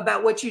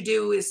about what you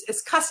do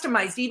is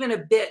customized even a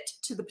bit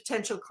to the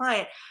potential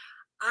client,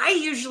 I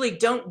usually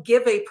don't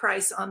give a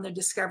price on the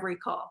discovery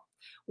call.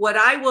 What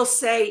I will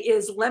say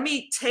is, let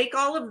me take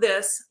all of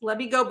this, let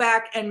me go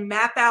back and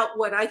map out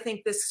what I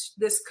think this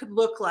could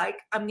look like.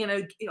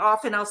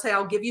 I'll say,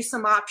 I'll give you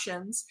some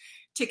options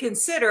to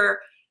consider.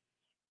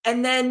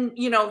 And then,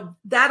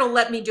 that'll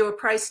let me do a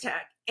price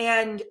tag.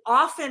 And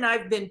often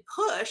I've been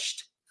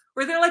pushed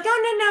where they're like,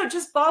 oh, no,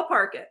 just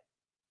ballpark it.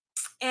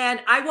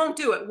 And I won't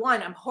do it.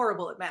 One, I'm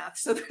horrible at math.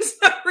 So there's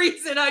no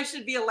reason I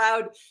should be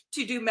allowed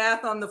to do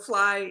math on the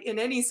fly in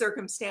any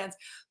circumstance.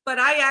 But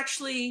I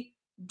actually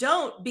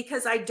don't,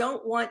 because I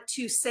don't want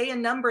to say a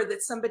number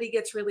that somebody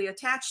gets really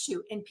attached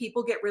to, and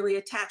people get really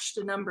attached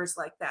to numbers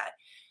like that.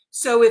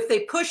 So if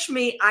they push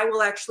me, I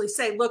will actually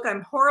say, look,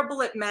 I'm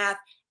horrible at math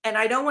and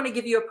I don't want to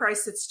give you a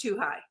price that's too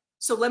high.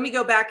 So let me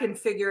go back and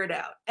figure it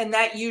out. And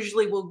that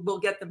usually will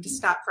get them to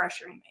stop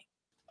pressuring me.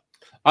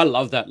 I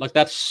love that. Like,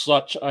 that's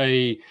such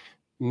a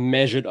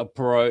measured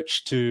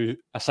approach to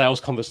a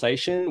sales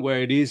conversation,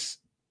 where it's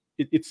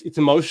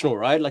emotional,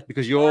 right? Like,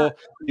 because you're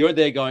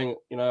there going,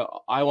 you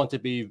know, I want to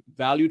be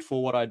valued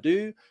for what I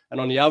do, and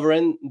on the other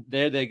end,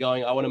 they're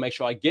going, I want to make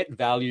sure I get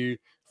value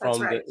from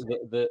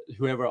the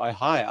whoever I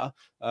hire,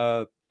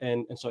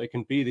 and so it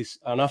can be this.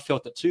 And I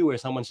felt that too, where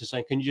someone's just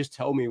saying, can you just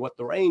tell me what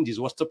the range is,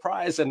 what's the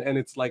price, and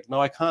it's like,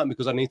 no, I can't,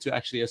 because I need to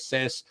actually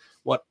assess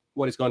what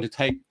it's going to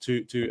take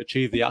to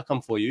achieve the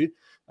outcome for you.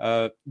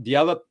 The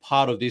other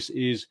part of this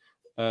is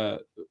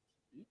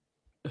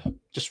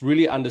just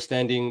really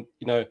understanding,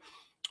 you know,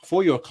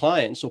 for your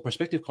clients or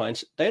prospective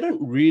clients, they don't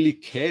really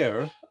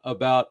care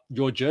about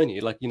your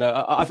journey. Like, you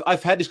know,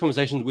 I've had these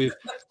conversations with,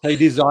 say,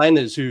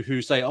 designers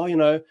who say, oh, you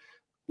know,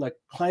 like,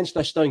 clients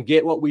just don't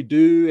get what we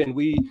do, and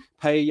we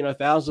pay, you know,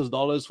 thousands of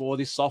dollars for all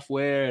this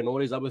software and all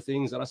these other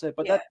things. And I said,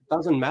 but that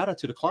doesn't matter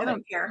to the client. I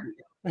don't care.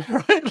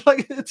 Right?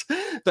 Like,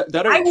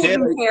 they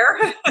don't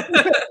care.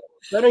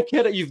 They don't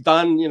care that you've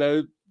done, you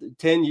know,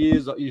 10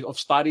 years of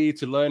study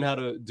to learn how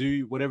to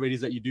do whatever it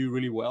is that you do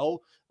really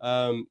well.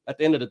 At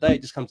the end of the day,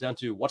 it just comes down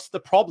to what's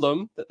the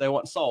problem that they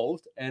want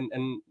solved, and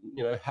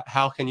you know,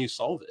 how can you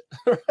solve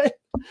it? Right?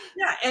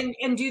 Yeah,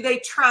 and do they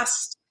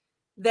trust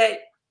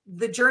that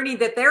the journey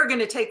that they're going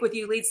to take with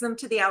you leads them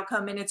to the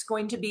outcome, and it's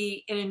going to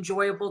be an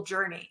enjoyable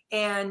journey.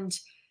 And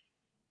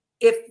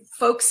if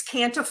folks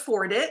can't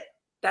afford it,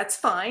 that's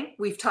fine.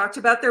 We've talked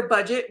about their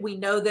budget. We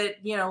know that,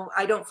 you know,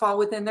 I don't fall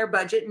within their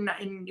budget,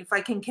 and if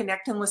I can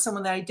connect them with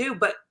someone that I do,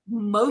 but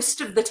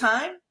most of the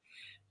time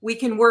we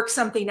can work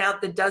something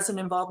out that doesn't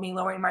involve me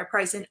lowering my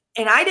price. And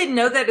I didn't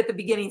know that at the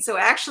beginning. So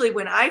actually,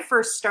 when I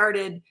first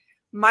started,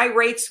 my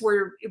rates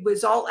it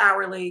was all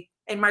hourly,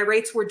 and my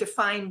rates were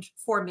defined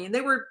for me, and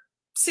they were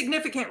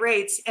significant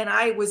rates. And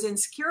I was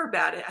insecure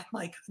about it. I'm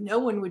like, no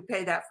one would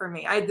pay that for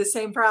me. I had the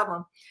same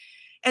problem.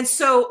 And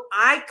so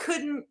I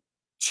couldn't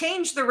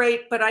change the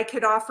rate, but I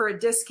could offer a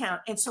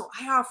discount. And so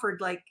I offered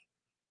like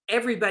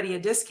everybody a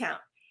discount.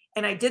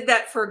 And I did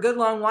that for a good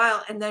long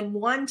while. And then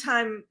one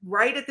time,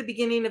 right at the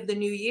beginning of the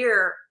new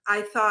year,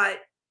 I thought,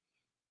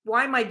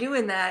 why am I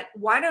doing that?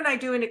 Why don't I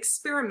do an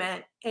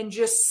experiment and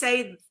just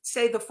say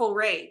the full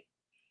rate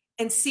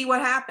and see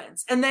what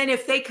happens? And then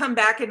if they come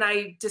back and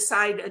I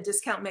decide a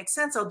discount makes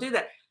sense, I'll do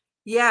that.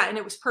 Yeah. And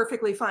it was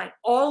perfectly fine.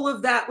 All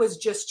of that was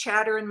just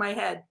chatter in my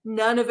head.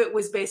 None of it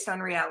was based on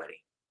reality.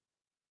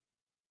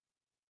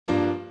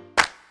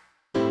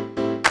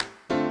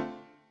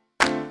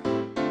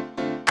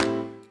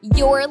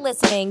 You're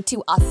listening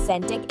to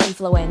Authentic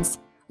Influence.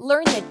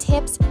 Learn the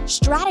tips,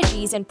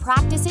 strategies, and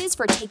practices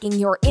for taking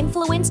your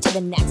influence to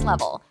the next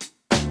level.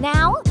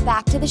 Now,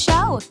 back to the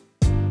show.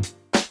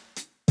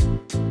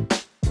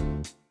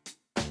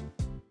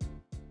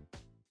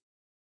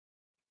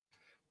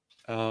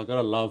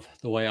 Gotta love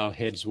the way our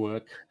heads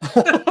work.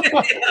 It's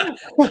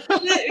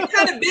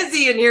kind of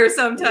busy in here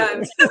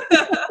sometimes.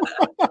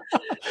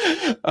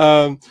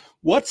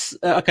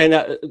 Okay,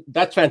 now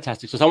that's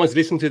fantastic. So someone's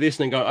listening to this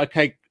and go,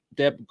 okay,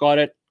 Deb, got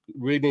it.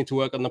 Really need to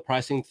work on the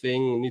pricing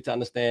thing. Need to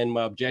understand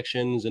my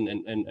objections and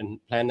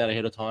plan that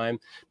ahead of time.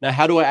 Now,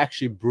 how do I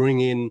actually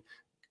bring in,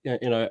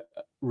 you know,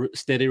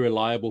 steady,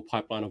 reliable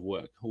pipeline of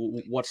work?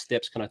 What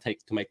steps can I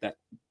take to make that,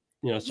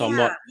 you know, so I'm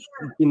not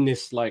in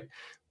this like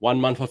 1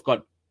 month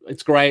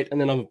it's great,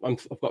 and then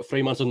I've got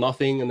 3 months of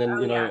nothing, and then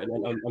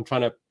I'm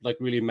trying to like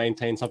really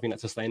maintain something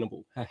that's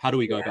sustainable. How do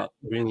we go about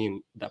bringing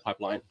in that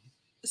pipeline?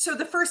 So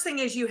the first thing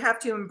is you have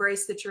to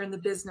embrace that you're in the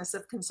business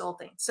of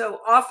consulting.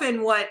 So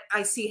often what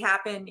I see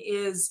happen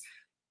is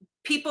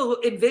people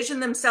envision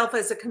themselves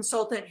as a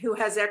consultant who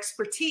has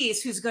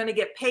expertise, who's going to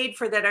get paid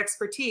for that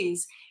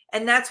expertise.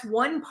 And that's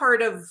one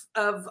part of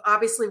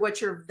obviously what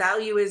your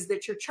value is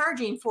that you're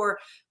charging for,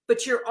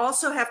 but you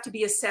also have to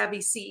be a savvy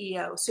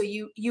CEO. So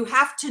you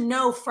have to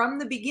know from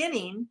the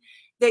beginning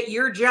that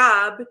your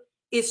job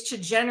is to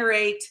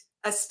generate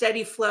a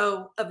steady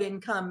flow of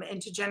income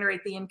and to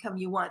generate the income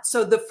you want.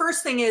 So the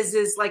first thing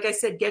is like I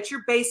said, get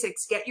your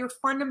basics, get your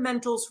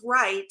fundamentals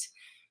right,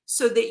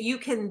 so that you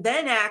can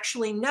then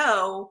actually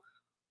know,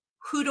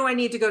 who do I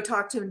need to go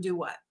talk to and do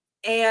what?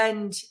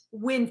 And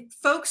when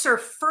folks are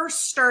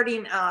first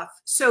starting off,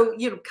 so,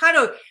 you know, kind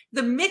of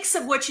the mix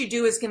of what you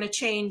do is going to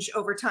change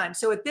over time.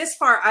 So at this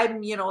far,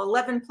 I'm,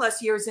 11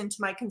 plus years into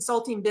my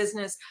consulting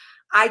business.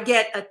 I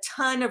get a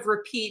ton of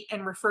repeat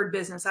and referred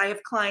business. I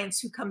have clients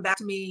who come back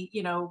to me,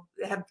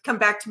 have come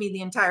back to me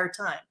the entire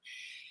time.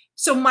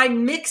 So my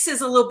mix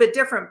is a little bit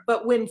different.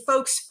 But when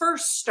folks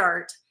first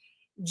start,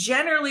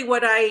 generally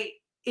what I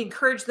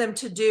encourage them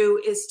to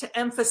do is to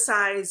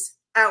emphasize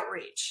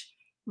outreach.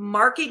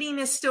 Marketing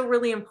is still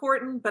really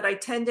important, but I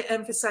tend to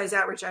emphasize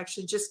outreach. I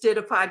actually just did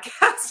a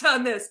podcast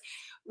on this,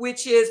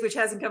 which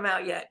hasn't come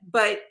out yet,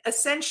 but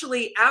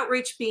essentially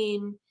outreach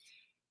being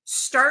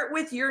start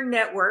with your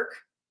network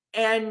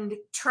and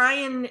try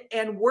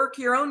and work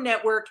your own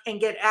network and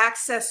get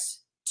access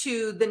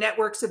to the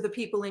networks of the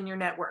people in your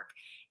network.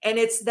 And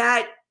it's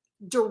that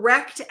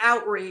direct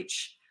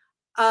outreach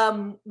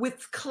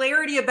with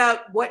clarity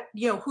about what,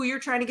 who you're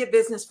trying to get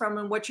business from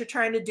and what you're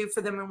trying to do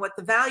for them and what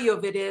the value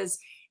of it is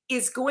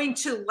going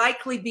to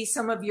likely be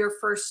some of your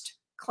first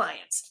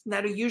clients. And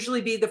that'll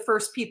usually be the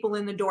first people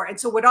in the door. And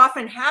so what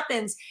often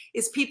happens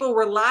is people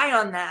rely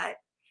on that.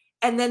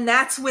 And then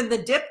that's when the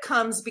dip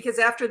comes, because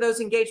after those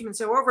engagements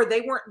are over,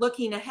 they weren't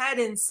looking ahead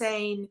and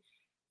saying,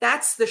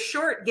 that's the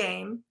short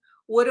game.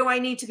 What do I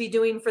need to be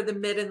doing for the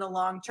mid and the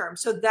long term?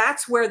 So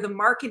that's where the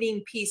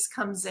marketing piece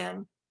comes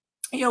in.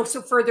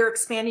 So further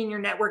expanding your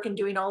network and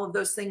doing all of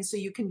those things so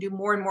you can do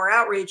more and more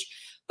outreach.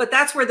 But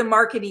that's where the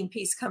marketing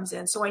piece comes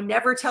in. So I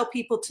never tell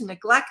people to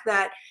neglect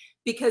that,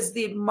 because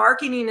the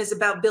marketing is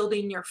about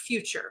building your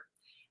future.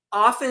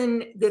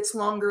 Often it's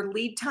longer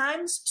lead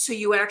times. So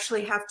you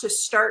actually have to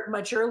start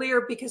much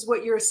earlier, because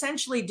what you're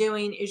essentially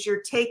doing is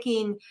you're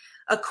taking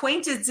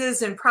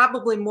acquaintances and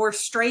probably more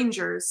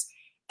strangers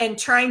and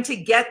trying to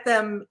get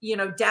them,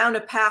 down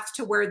a path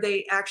to where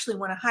they actually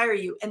want to hire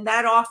you. And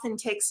that often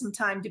takes some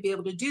time to be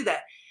able to do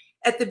that.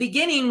 At the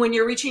beginning, when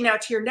you're reaching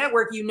out to your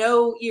network, you're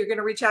going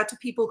to reach out to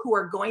people who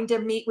are going to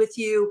meet with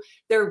you.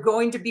 They're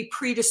going to be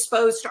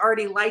predisposed to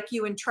already like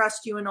you and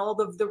trust you and all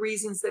of the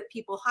reasons that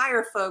people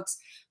hire folks.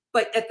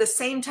 But at the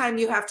same time,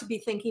 you have to be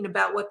thinking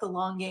about what the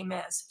long game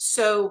is.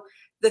 So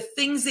the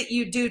things that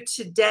you do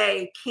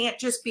today can't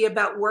just be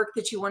about work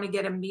that you want to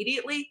get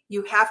immediately.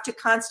 You have to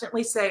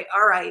constantly say,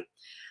 all right,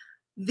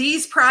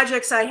 these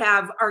projects I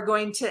have are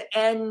going to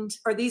end,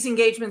 or these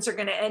engagements are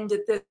going to end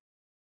at this.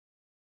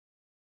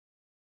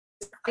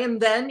 I am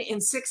then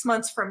in 6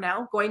 months from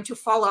now going to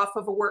fall off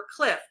of a work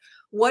cliff.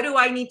 What do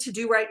I need to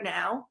do right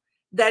now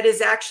that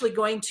is actually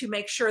going to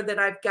make sure that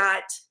I've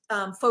got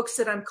folks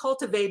that I'm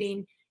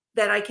cultivating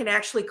that I can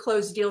actually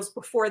close deals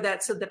before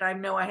that, so that I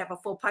know I have a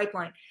full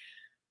pipeline?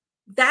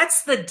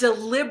 That's the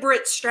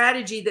deliberate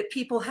strategy that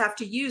people have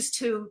to use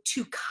to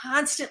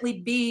constantly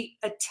be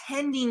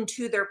attending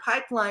to their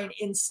pipeline,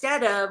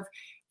 instead of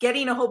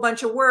getting a whole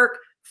bunch of work,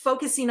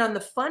 focusing on the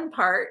fun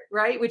part,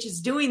 right? Which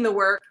is doing the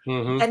work,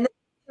 and then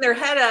their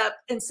head up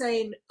and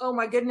saying, oh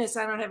my goodness,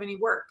 I don't have any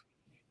work.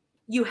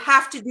 You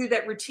have to do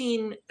that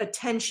routine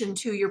attention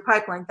to your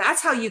pipeline.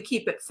 That's how you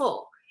keep it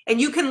full. And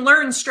you can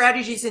learn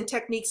strategies and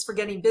techniques for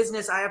getting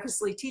business. I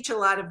obviously teach a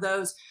lot of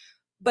those.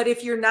 But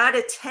if you're not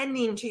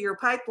attending to your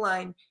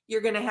pipeline,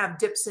 you're going to have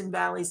dips and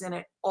valleys in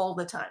it all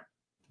the time.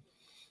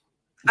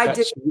 I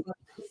did.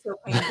 So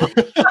painful.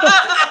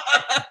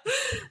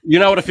 You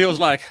know what it feels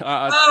like. It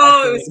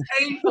was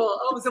painful.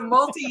 It was a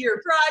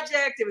multi-year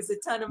project. It was a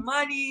ton of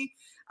money.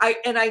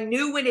 I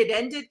knew when it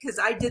ended, because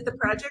I did the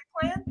project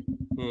plan.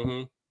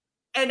 Mm-hmm.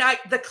 And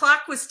the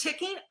clock was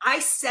ticking. I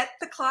set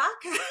the clock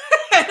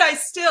and I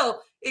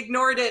still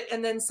ignored it.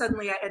 And then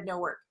suddenly I had no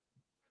work.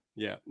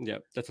 Yeah,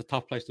 that's a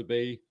tough place to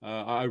be.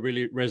 I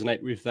really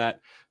resonate with that.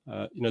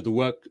 The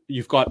work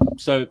you've got.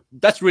 So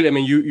that's really,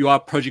 you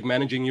are project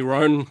managing your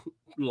own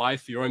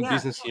life, your own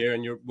business here,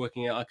 and you're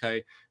working out,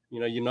 okay,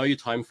 you know your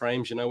time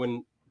frames,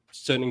 when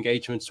certain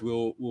engagements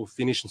will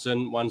finish and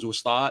certain ones will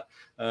start.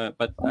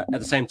 But at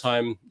the same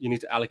time, you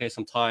need to allocate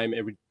some time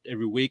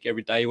every week,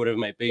 every day, whatever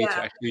it may be,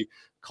 to actually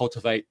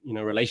cultivate,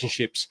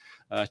 relationships,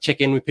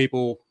 check in with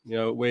people,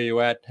 where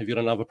you're at, have you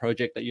got another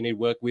project that you need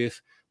work with,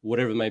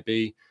 whatever it may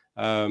be.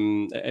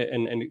 And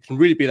it can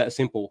really be that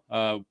simple.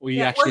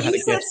 You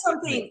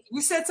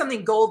said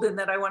something golden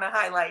that I want to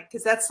highlight,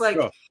 because that's like,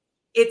 sure.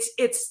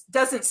 It's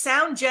doesn't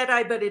sound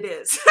Jedi, but it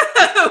is,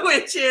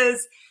 which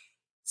is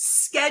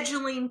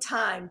scheduling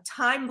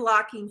time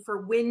blocking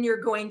for when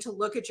you're going to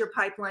look at your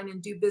pipeline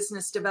and do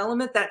business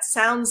development. That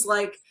sounds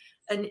like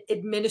an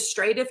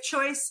administrative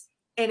choice,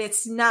 and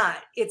it's not.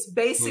 It's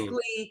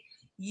basically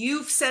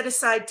you've set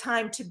aside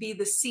time to be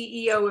the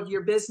CEO of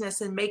your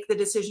business and make the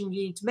decision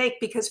you need to make,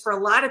 because for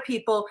a lot of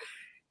people,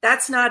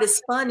 that's not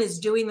as fun as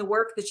doing the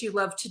work that you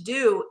love to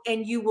do.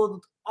 And you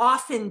will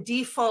often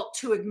default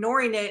to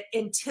ignoring it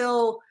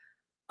until,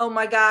 oh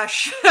my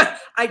gosh,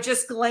 I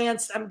just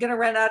glanced, I'm going to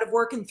run out of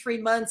work in 3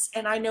 months.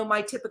 And I know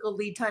my typical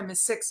lead time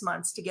is 6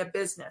 months to get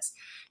business.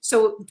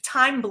 So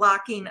time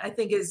blocking, I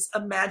think, is a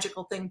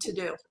magical thing to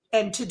do,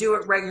 and to do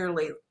it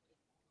regularly.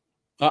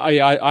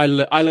 I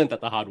learned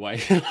that the hard way.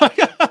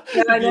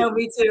 Yeah, I know,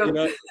 me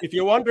too. If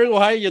you're wondering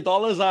why your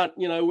dollars aren't,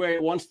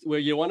 where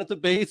you want it to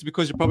be, it's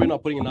because you're probably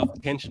not putting enough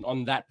attention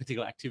on that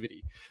particular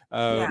activity,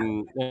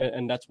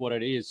 and that's what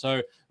it is.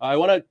 So I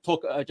want to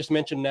talk. Just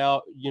mention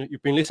now,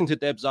 you've been listening to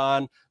Deb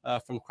Zahn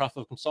from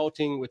Crawford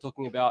Consulting. We're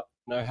talking about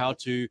how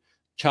to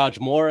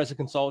charge more as a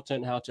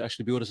consultant, how to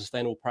actually build a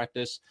sustainable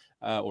practice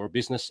or a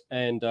business.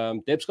 And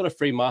Deb's got a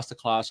free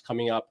masterclass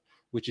coming up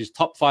which is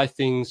top 5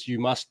 things you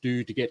must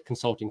do to get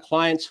consulting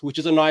clients, which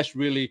is a nice,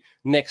 really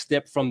next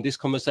step from this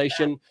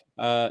conversation.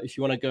 If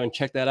you want to go and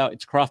check that out,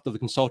 it's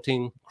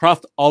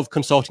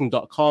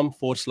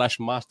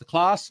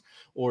craftofconsulting.com/masterclass,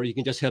 or you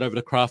can just head over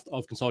to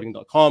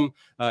craftofconsulting.com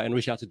and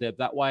reach out to Deb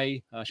that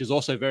way. She's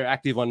also very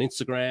active on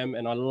Instagram,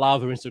 and I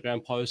love her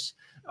Instagram posts.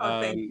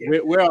 Thank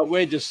you.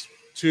 We're just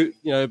two,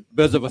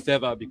 birds of a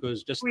feather,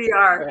 because we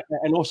are.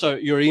 And also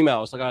your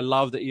emails. Like, I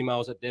love the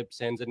emails that Deb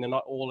sends, and they're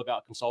not all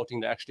about consulting.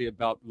 They're actually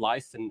about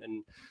life.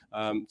 And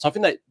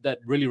something that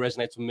really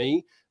resonates with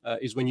me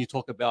is when you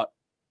talk about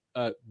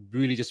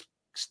really just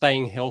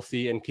staying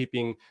healthy and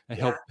keeping a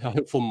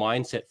helpful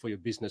mindset for your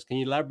business. Can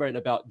you elaborate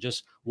about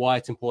just why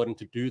it's important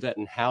to do that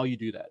and how you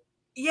do that?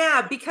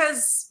 Yeah,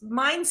 because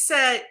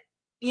mindset,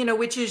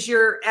 which is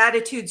your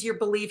attitudes, your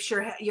beliefs,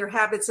 your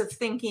habits of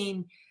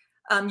thinking,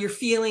 your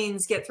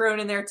feelings get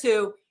thrown in there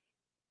too.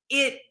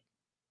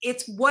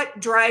 It's what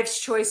drives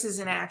choices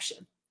and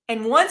action.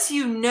 And once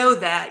you know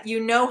that, you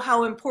know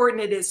how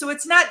important it is. So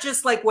it's not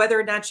just like whether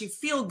or not you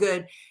feel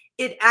good.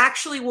 It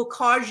actually will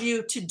cause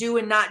you to do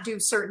and not do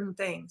certain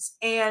things.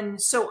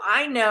 And so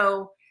I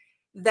know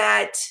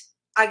that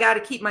I got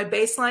to keep my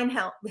baseline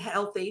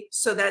healthy.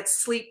 So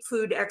that's sleep,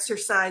 food,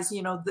 exercise,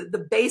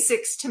 the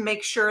basics to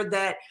make sure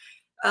that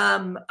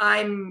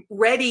I'm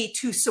ready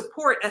to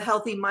support a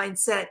healthy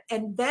mindset.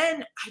 And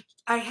then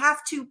I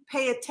have to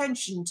pay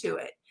attention to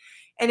it.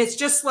 And it's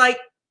just like,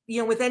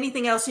 with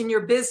anything else in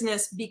your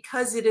business,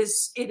 because it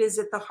is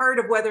at the heart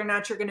of whether or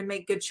not you're going to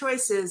make good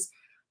choices,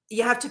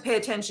 you have to pay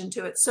attention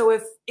to it. So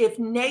if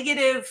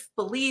negative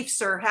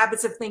beliefs or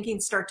habits of thinking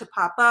start to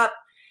pop up,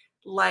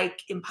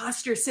 like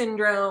imposter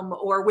syndrome,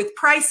 or with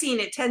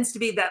pricing, it tends to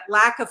be that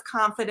lack of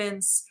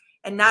confidence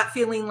and not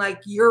feeling like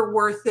you're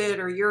worth it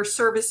or your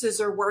services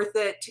are worth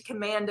it to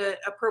command an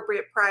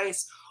appropriate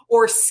price,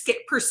 or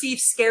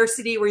perceived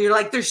scarcity where you're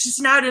like, there's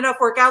just not enough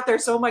work out there.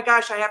 So, oh my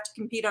gosh, I have to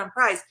compete on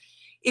price.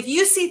 If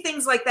you see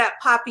things like that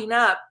popping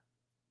up,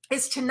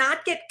 is to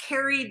not get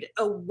carried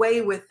away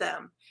with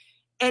them.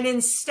 And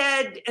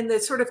instead, and the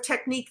sort of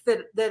technique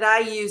that I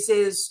use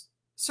is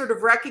sort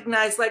of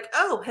recognize, like,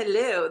 oh,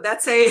 hello,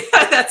 that's a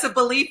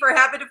belief or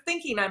habit of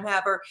thinking I'm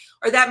having,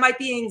 or that might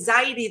be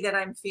anxiety that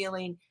I'm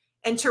feeling,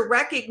 and to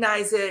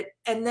recognize it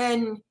and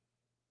then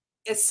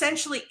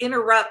essentially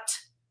interrupt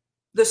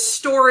the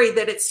story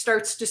that it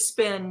starts to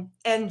spin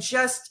and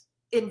just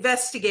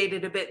investigate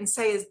it a bit and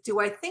say,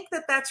 do I think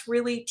that that's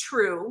really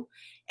true?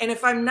 And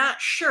if I'm not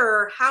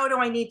sure, how do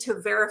I need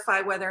to verify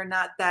whether or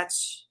not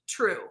that's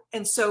true?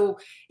 And so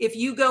if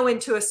you go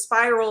into a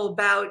spiral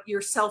about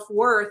your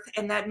self-worth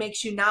and that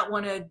makes you not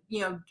want to,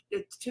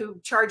 to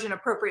charge an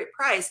appropriate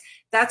price,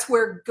 that's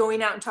where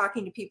going out and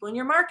talking to people in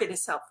your market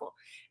is helpful.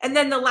 And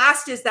then the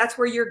last is that's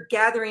where you're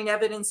gathering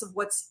evidence of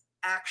what's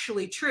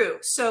actually true.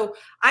 So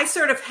I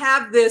sort of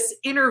have this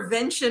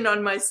intervention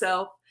on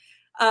myself.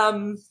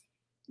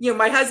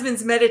 My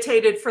husband's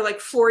meditated for like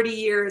 40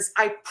 years.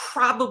 I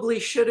probably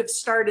should have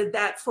started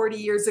that 40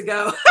 years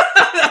ago.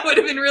 That would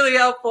have been really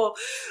helpful.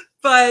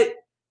 But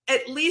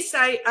at least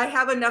I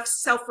have enough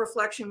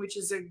self-reflection, which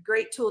is a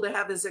great tool to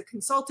have as a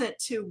consultant,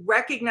 to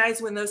recognize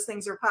when those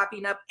things are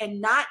popping up and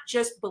not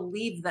just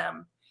believe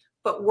them,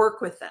 but work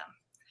with them.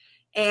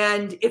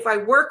 And if I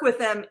work with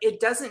them,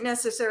 it doesn't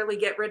necessarily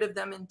get rid of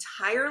them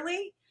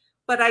entirely,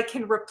 but I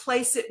can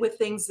replace it with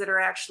things that are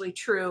actually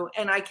true.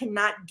 And I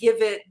cannot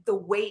give it the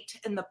weight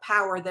and the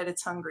power that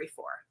it's hungry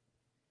for.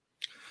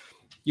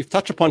 You've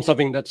touched upon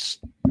something that's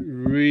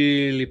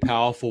really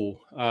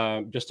powerful,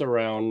 just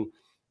around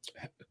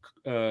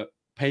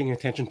paying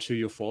attention to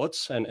your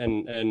thoughts and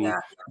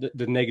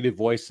the negative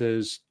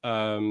voices.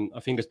 I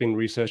think there's been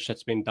research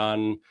that's been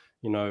done,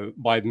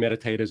 by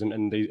meditators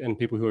and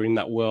people who are in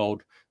that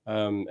world.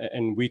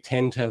 And we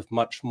tend to have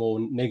much more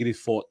negative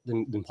thought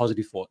than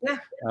positive thought. Yeah.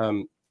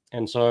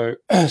 And so,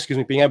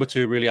 being able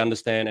to really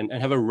understand and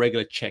have a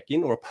regular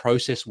check-in or a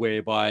process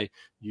whereby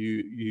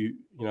you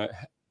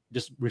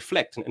just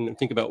reflect and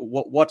think about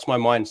what's my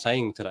mind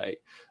saying today.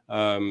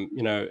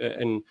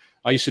 And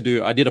I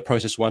did a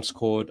process once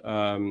called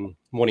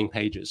morning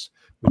pages,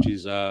 which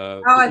is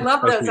I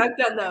love those. I've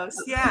done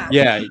those. Yeah.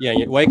 Yeah.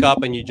 You wake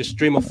up and you just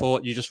stream a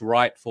thought. You just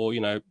write for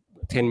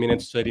 10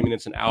 minutes, 30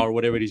 minutes, an hour,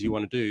 whatever it is you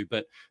want to do.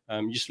 But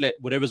you just let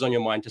whatever's on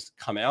your mind just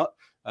come out.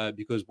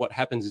 Because what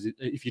happens is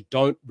if you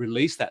don't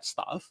release that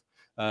stuff,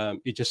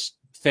 it just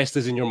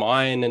festers in your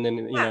mind, and then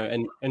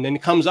and then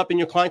it comes up in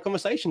your client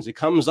conversations. It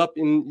comes up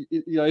in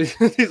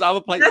these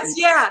other places.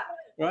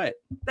 Right.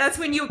 That's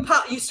when you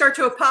start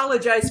to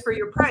apologize for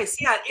your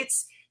price. Yeah,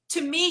 it's,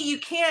 to me, you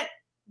can't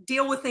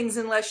deal with things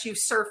unless you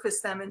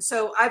surface them. And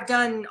so I've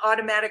done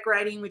automatic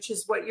writing, which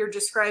is what you're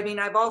describing.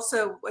 I've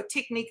also, a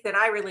technique that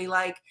I really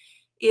like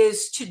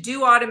is to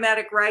do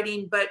automatic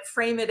writing, but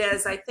frame it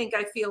as I think,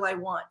 I feel, I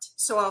want.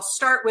 So I'll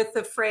start with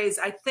the phrase,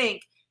 I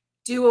think,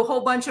 do a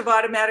whole bunch of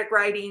automatic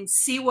writing,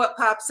 see what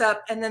pops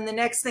up. And then the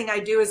next thing I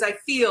do is I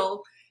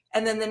feel.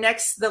 And then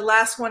the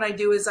last one I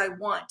do is I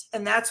want.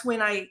 And that's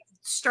when I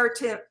start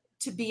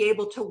to be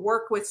able to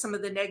work with some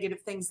of the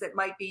negative things that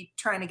might be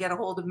trying to get a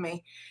hold of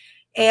me.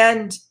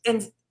 And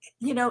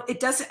it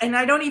doesn't, and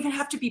I don't even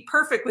have to be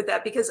perfect with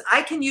that, because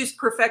I can use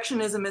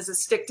perfectionism as a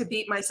stick to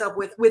beat myself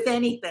with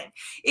anything,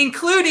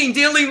 including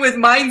dealing with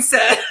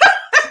mindset.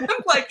 I'm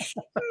like,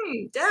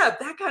 Deb,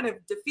 that kind of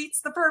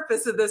defeats the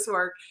purpose of this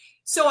work.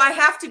 So I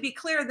have to be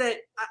clear that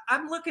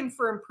I'm looking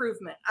for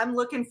improvement. I'm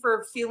looking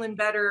for feeling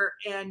better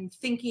and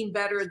thinking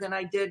better than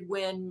I did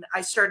when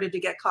I started to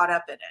get caught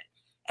up in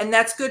it. And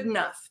that's good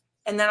enough.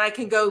 And then I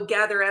can go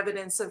gather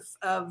evidence of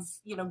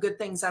good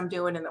things I'm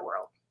doing in the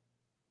world.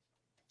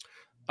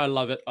 I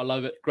love it. I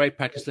love it. Great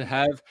practice to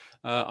have.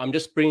 I'm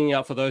just bringing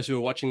up, for those who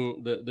are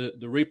watching the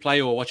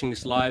replay or watching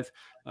this live,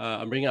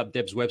 I'm bringing up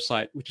Deb's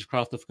website, which is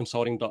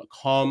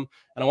craftofconsulting.com.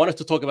 And I wanted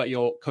to talk about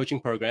your coaching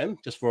program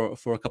just for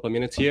a couple of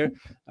minutes here.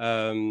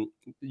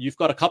 You've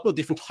got a couple of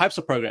different types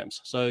of programs.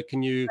 So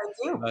can you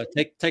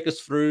take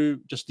us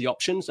through just the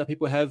options that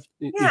people have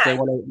if they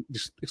want to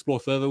just explore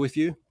further with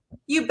you?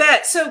 You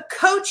bet. So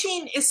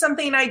coaching is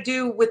something I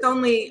do with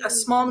only a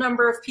small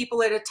number of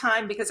people at a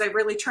time, because I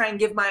really try and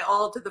give my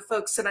all to the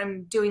folks that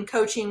I'm doing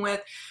coaching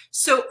with.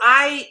 So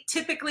I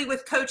typically,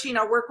 with coaching,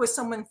 I'll work with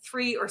someone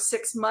 3 or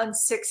 6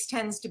 months. 6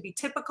 tends to be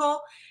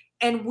typical.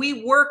 And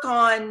we work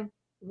on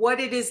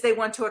what it is they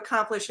want to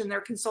accomplish in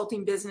their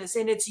consulting business.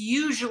 And it's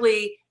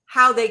usually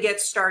how they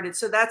get started.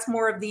 So that's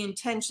more of the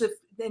intensive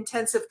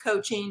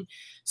coaching.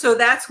 So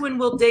that's when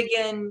we'll dig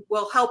in,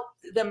 we'll help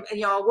them,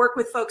 and I'll work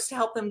with folks to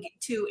help them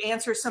to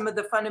answer some of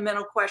the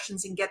fundamental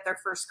questions and get their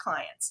first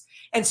clients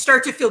and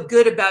start to feel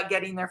good about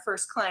getting their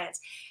first clients.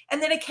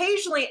 And then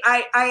occasionally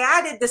I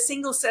added the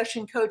single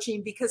session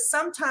coaching, because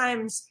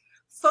sometimes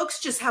folks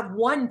just have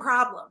one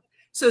problem.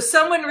 So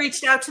someone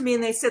reached out to me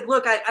and they said,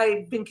 look,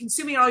 I've been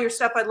consuming all your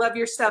stuff. I love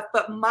your stuff.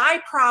 But my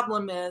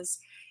problem is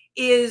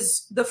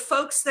the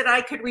folks that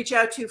I could reach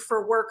out to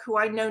for work who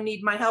I know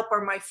need my help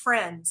are my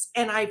friends.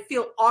 And I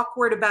feel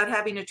awkward about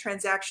having a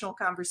transactional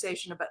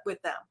conversation with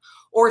them.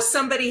 Or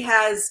somebody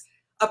has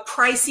a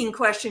pricing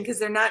question because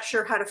they're not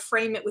sure how to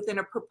frame it within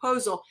a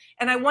proposal.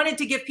 And I wanted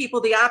to give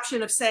people the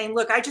option of saying,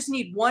 look, I just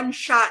need one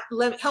shot.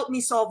 Help me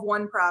solve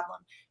one problem.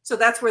 So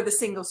that's where the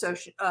single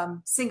session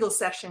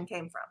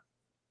came from.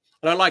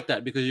 And I like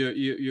that, because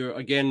you're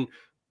again,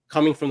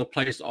 coming from the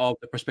place of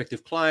the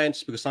prospective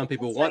clients, because some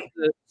people want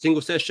the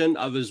single session,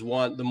 others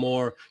want the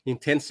more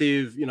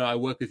intensive, I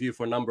work with you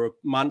for a number of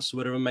months,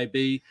 whatever it may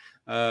be,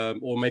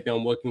 or maybe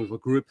I'm working with a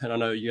group, and I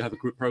know you have a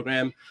group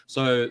program.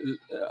 So,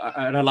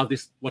 and I love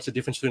this, what's the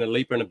difference between a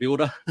leaper and a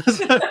builder?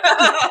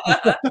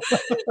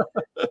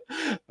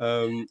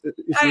 I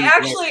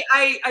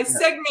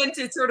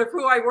segmented sort of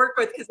who I work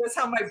with, because that's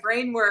how my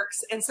brain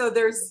works. And so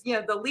there's,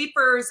 the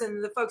leapers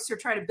and the folks who are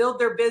trying to build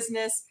their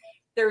business.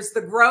 There's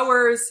the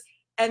growers.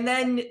 And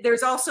then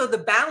there's also the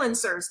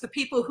balancers, the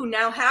people who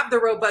now have the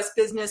robust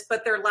business,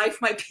 but their life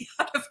might be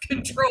out of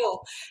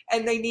control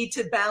and they need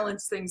to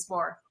balance things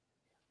more.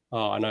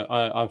 Oh, I know.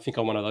 I think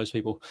I'm one of those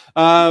people.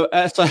 And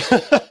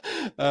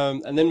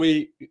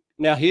then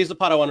now here's the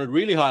part I want to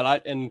really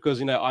highlight, and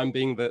because, I'm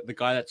being the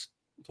guy that's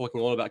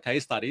talking all about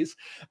case studies,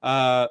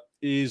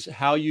 is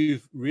how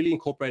you've really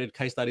incorporated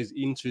case studies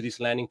into this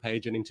landing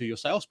page and into your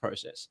sales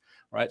process,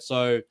 right?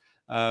 So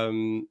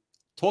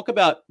talk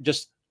about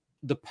just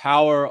the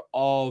power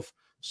of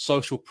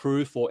social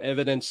proof or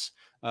evidence,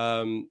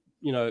 in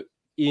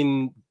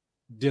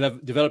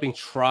developing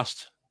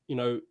trust,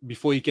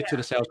 before you get to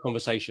the sales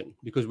conversation.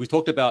 Because we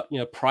talked about,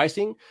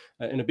 pricing,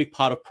 and a big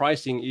part of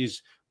pricing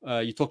is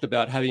you talked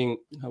about having,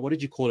 what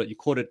did you call it? You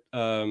called it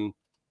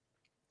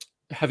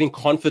having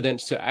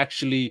confidence to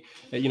actually,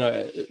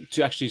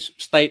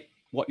 state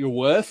what you're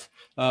worth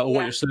or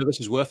what your service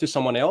is worth to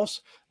someone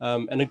else.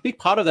 And a big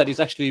part of that is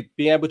actually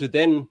being able to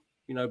then,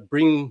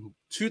 bring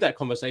to that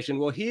conversation,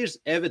 well, here's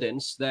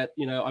evidence that,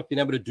 I've been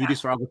able to do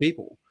this for other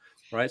people,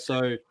 right?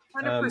 So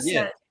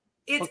 100%.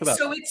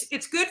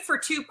 It's good for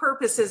two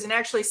purposes. And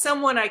actually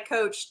someone I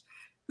coached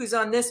who's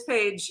on this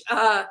page,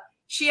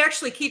 she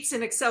actually keeps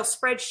an Excel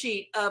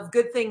spreadsheet of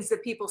good things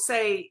that people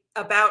say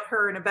about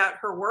her and about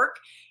her work.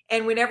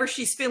 And whenever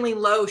she's feeling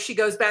low, she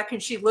goes back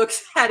and she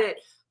looks at it.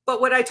 But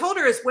what I told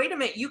her is, wait a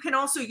minute, you can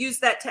also use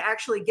that to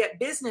actually get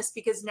business,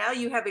 because now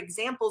you have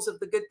examples of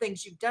the good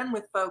things you've done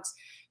with folks.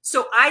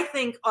 So I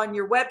think on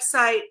your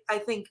website, I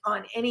think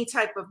on any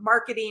type of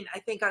marketing, I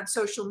think on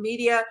social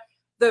media,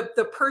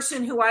 the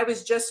person who I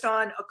was just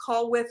on a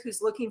call with,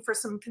 who's looking for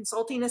some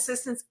consulting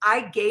assistance,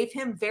 I gave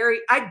him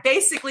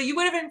you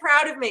would have been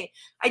proud of me.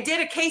 I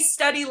did a case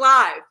study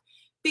live,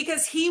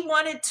 because he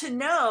wanted to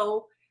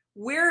know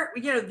where,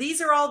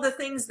 these are all the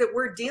things that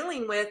we're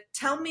dealing with.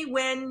 Tell me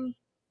when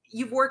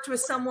you've worked with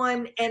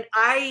someone, and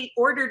I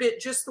ordered it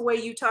just the way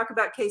you talk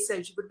about case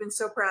studies. You would have been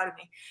so proud of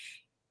me.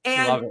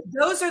 And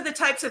those are the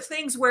types of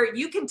things where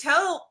you can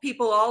tell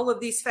people all of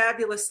these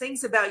fabulous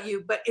things about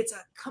you, but it's a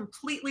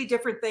completely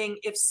different thing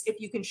if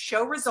you can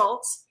show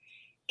results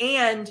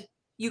and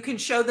you can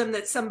show them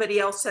that somebody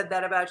else said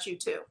that about you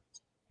too.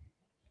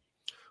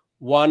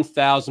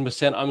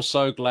 1000%. I'm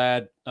so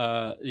glad,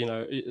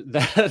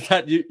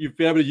 that you've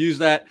been able to use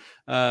that,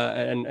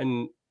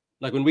 and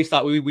Like when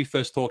we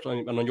first talked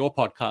on your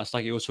podcast,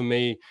 like it was for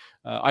me,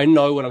 I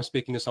know when I'm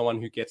speaking to someone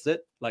who gets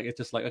it, like it's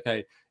just like,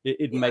 okay,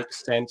 it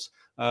makes sense.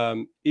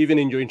 Even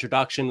in your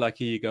introduction, like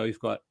here you go, you've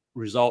got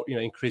result,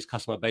 increase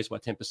customer base by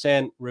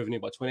 10%, revenue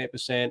by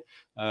 28%.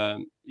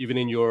 Even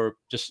in your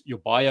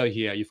bio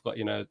here, you've got,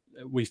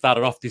 we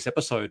started off this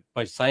episode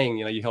by saying,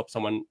 you help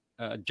someone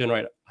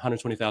generate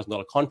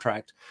 $120,000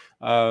 contract.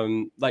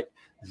 Like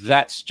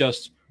that's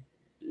just,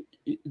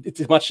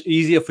 it's much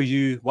easier for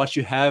you once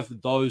you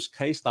have those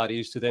case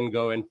studies to then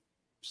go and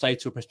say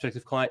to a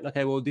prospective client,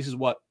 okay, well, this is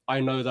what I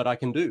know that I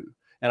can do,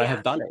 and I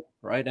have done it,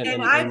 right?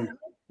 And I've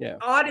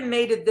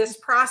automated this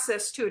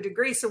process to a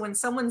degree. So when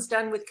someone's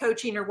done with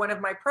coaching or one of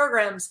my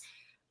programs,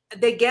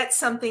 they get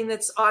something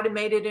that's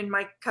automated in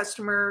my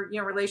customer,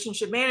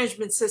 relationship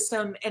management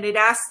system, and it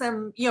asks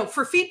them,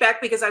 for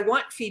feedback, because I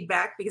want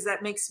feedback because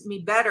that makes me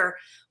better,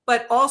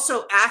 but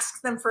also asks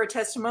them for a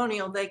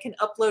testimonial. They can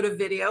upload a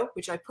video,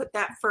 which I put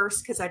that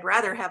first because I'd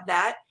rather have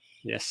that.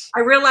 Yes.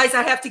 I realize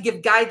I have to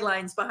give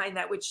guidelines behind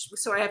that,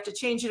 so I have to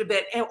change it a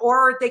bit,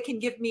 or they can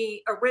give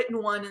me a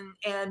written one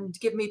and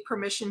give me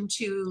permission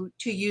to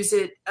use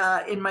it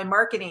in my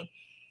marketing.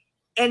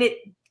 And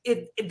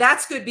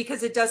that's good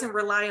because it doesn't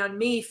rely on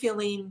me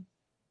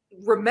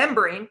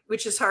remembering,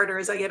 which is harder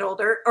as I get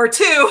older, or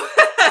two,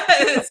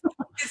 is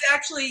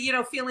actually,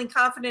 feeling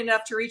confident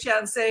enough to reach out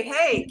and say,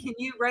 hey, can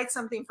you write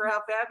something for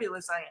how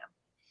fabulous I am?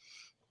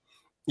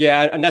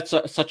 Yeah, and that's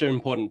such an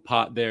important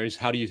part there, is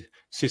how do you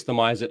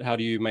systemize it? How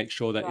do you make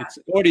sure that it's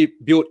already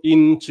built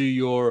into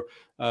your,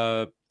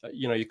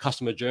 your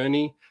customer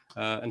journey?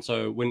 And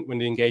so when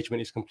the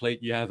engagement is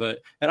complete, you have and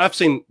I've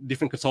seen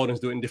different consultants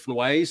do it in different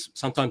ways.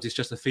 Sometimes it's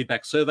just a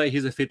feedback survey.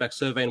 Here's a feedback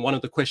survey. And one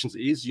of the questions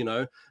is,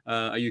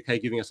 are you okay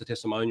giving us a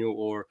testimonial,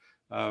 or,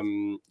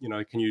 can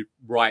you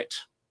write,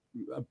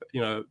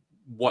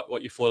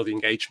 what you thought of the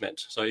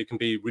engagement? So it can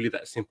be really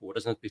that simple. It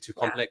doesn't have to be too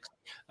complex.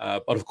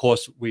 But of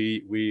course,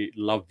 we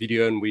love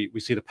video, and we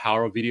see the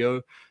power of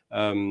video.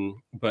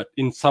 But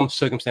in some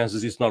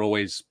circumstances, it's not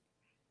always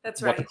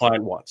what the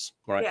client wants,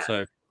 right? Yeah.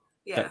 So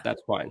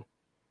that's fine.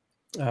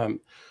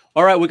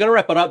 All right, we're going to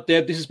wrap it up,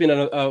 Deb. This has been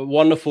a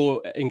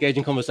wonderful,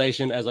 engaging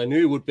conversation, as I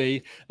knew it would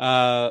be.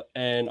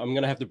 And I'm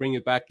going to have to bring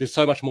you back. There's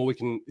so much more we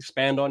can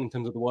expand on in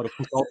terms of the world of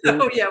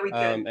consulting. Oh, yeah, we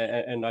can.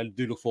 And I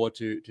do look forward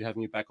to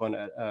having you back on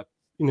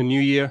in the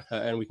new year,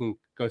 and we can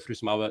go through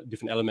some other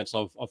different elements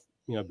of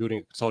building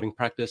a consulting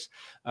practice.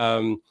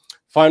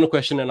 Final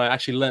question, and I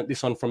actually learned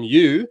this one from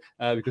you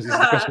because this is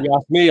the question you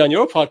asked me on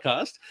your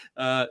podcast,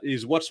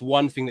 is what's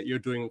one thing that you're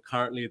doing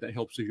currently that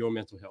helps with your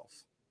mental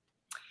health?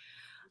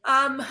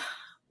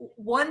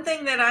 One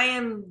thing that I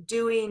am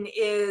doing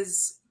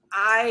is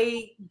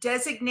I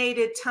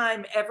designated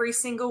time every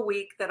single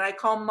week that I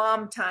call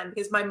mom time,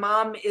 because my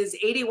mom is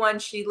 81.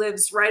 She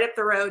lives right up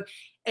the road,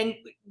 and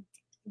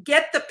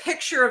get the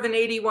picture of an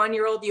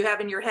 81-year-old you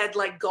have in your head,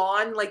 like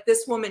gone, like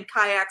this woman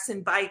kayaks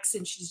and bikes,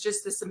 and she's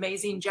just this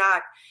amazing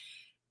jock.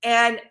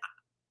 And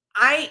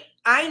I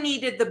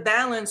needed the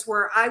balance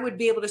where I would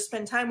be able to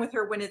spend time with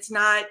her when it's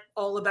not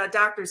all about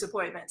doctor's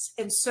appointments.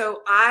 And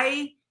so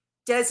I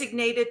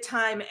designated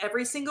time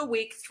every single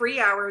week, 3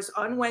 hours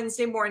on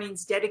Wednesday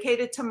mornings,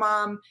 dedicated to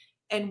mom.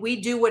 And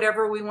we do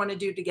whatever we want to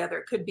do together.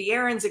 It could be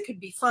errands. It could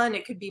be fun.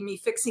 It could be me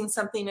fixing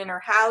something in her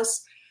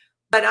house.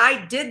 But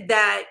I did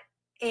that,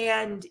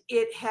 and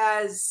it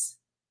has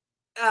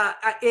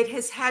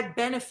had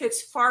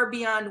benefits far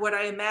beyond what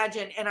I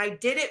imagined. And I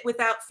did it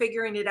without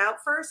figuring it out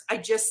first. I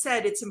just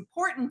said, it's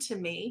important to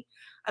me.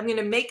 I'm going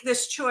to make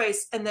this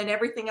choice, and then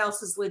everything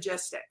else is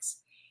logistics.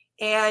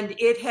 And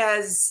it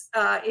has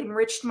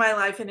enriched my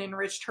life and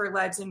enriched her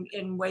lives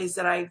in ways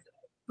that I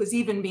was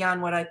even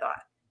beyond what I thought.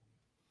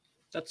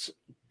 That's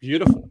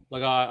beautiful.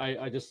 Like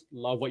I just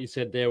love what you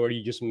said there, where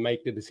you just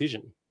make the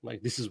decision.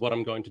 Like, this is what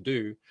I'm going to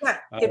do. Yeah,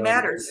 it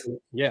matters.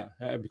 Yeah,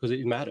 because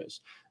it matters.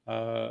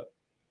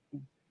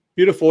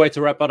 Beautiful way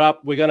to wrap it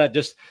up. We're going to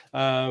just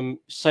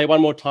say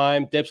one more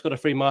time, Deb's got a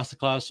free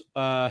masterclass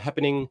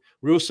happening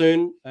real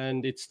soon,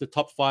 and it's the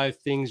top 5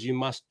 things you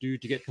must do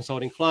to get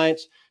consulting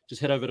clients. Just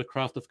head over to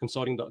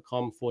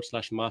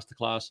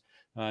craftofconsulting.com/masterclass.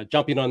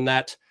 Jump in on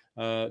that.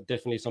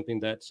 Definitely something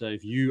that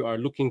if you are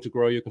looking to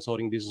grow your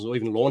consulting business or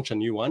even launch a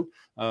new one,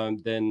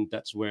 then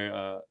that's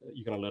where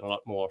you're going to learn a lot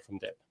more from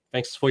Deb.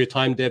 Thanks for your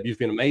time, Deb. You've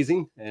been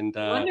amazing. And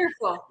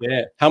wonderful.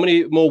 Yeah. How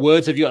many more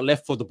words have you got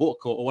left for the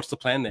book, or what's the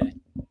plan there?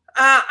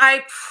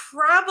 I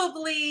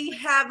probably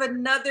have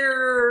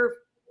another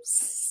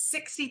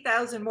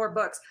 60,000 more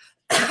books.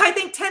 I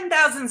think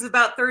 10,000 is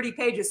about 30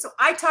 pages. So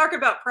I talk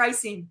about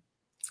pricing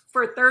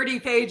for 30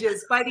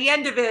 pages. By the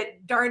end of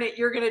it, darn it,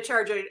 you're going to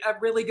charge a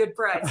really good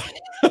price.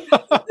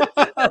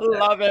 I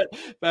love it.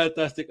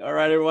 Fantastic. All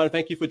right, everyone.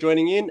 Thank you for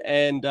joining in.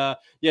 And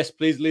yes,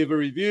 please leave a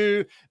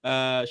review,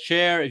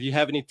 share. If you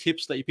have any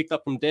tips that you picked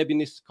up from Deb in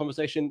this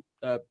conversation,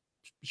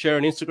 share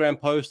an Instagram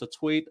post, a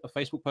tweet, a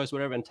Facebook post,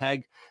 whatever, and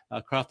tag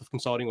Craft of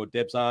Consulting or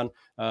Deb Zahn,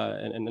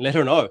 and let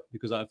her know,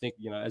 because I think,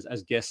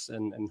 as guests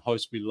and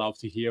hosts, we love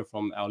to hear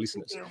from our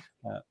listeners.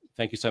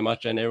 Thank you so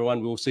much. And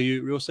everyone, we'll see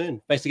you real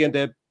soon. Thanks again,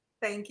 Deb.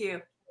 Thank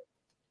you.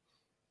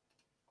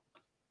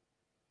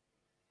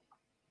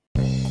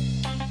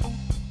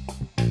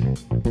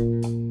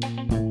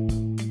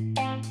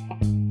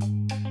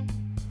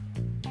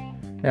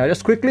 Now,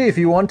 just quickly, if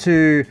you want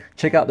to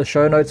check out the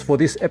show notes for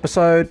this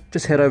episode,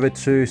 just head over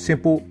to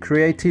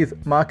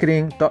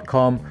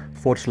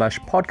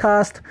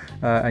simplecreativemarketing.com/podcast,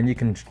 and you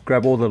can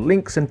grab all the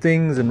links and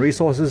things and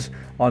resources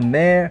on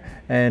there.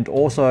 And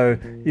also,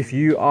 if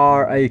you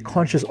are a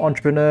conscious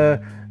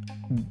entrepreneur,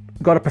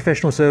 got a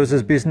professional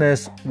services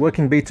business,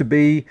 working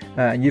B2B,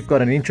 and you've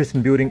got an interest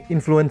in building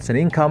influence and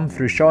income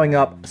through showing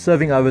up,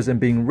 serving others, and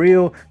being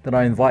real, then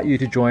I invite you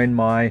to join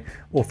my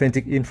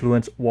Authentic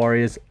Influence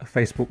Warriors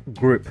Facebook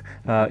group.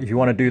 If you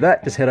want to do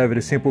that, just head over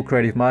to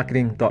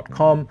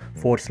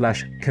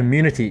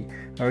simplecreativemarketing.com/community.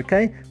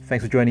 Okay,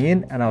 thanks for joining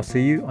in, and I'll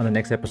see you on the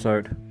next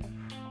episode.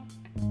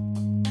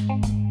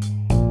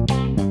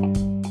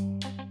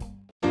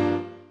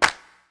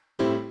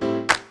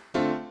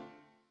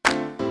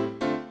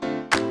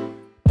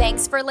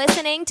 Thanks for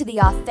listening to the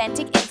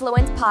Authentic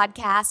Influence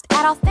podcast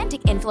at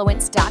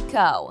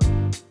AuthenticInfluence.co.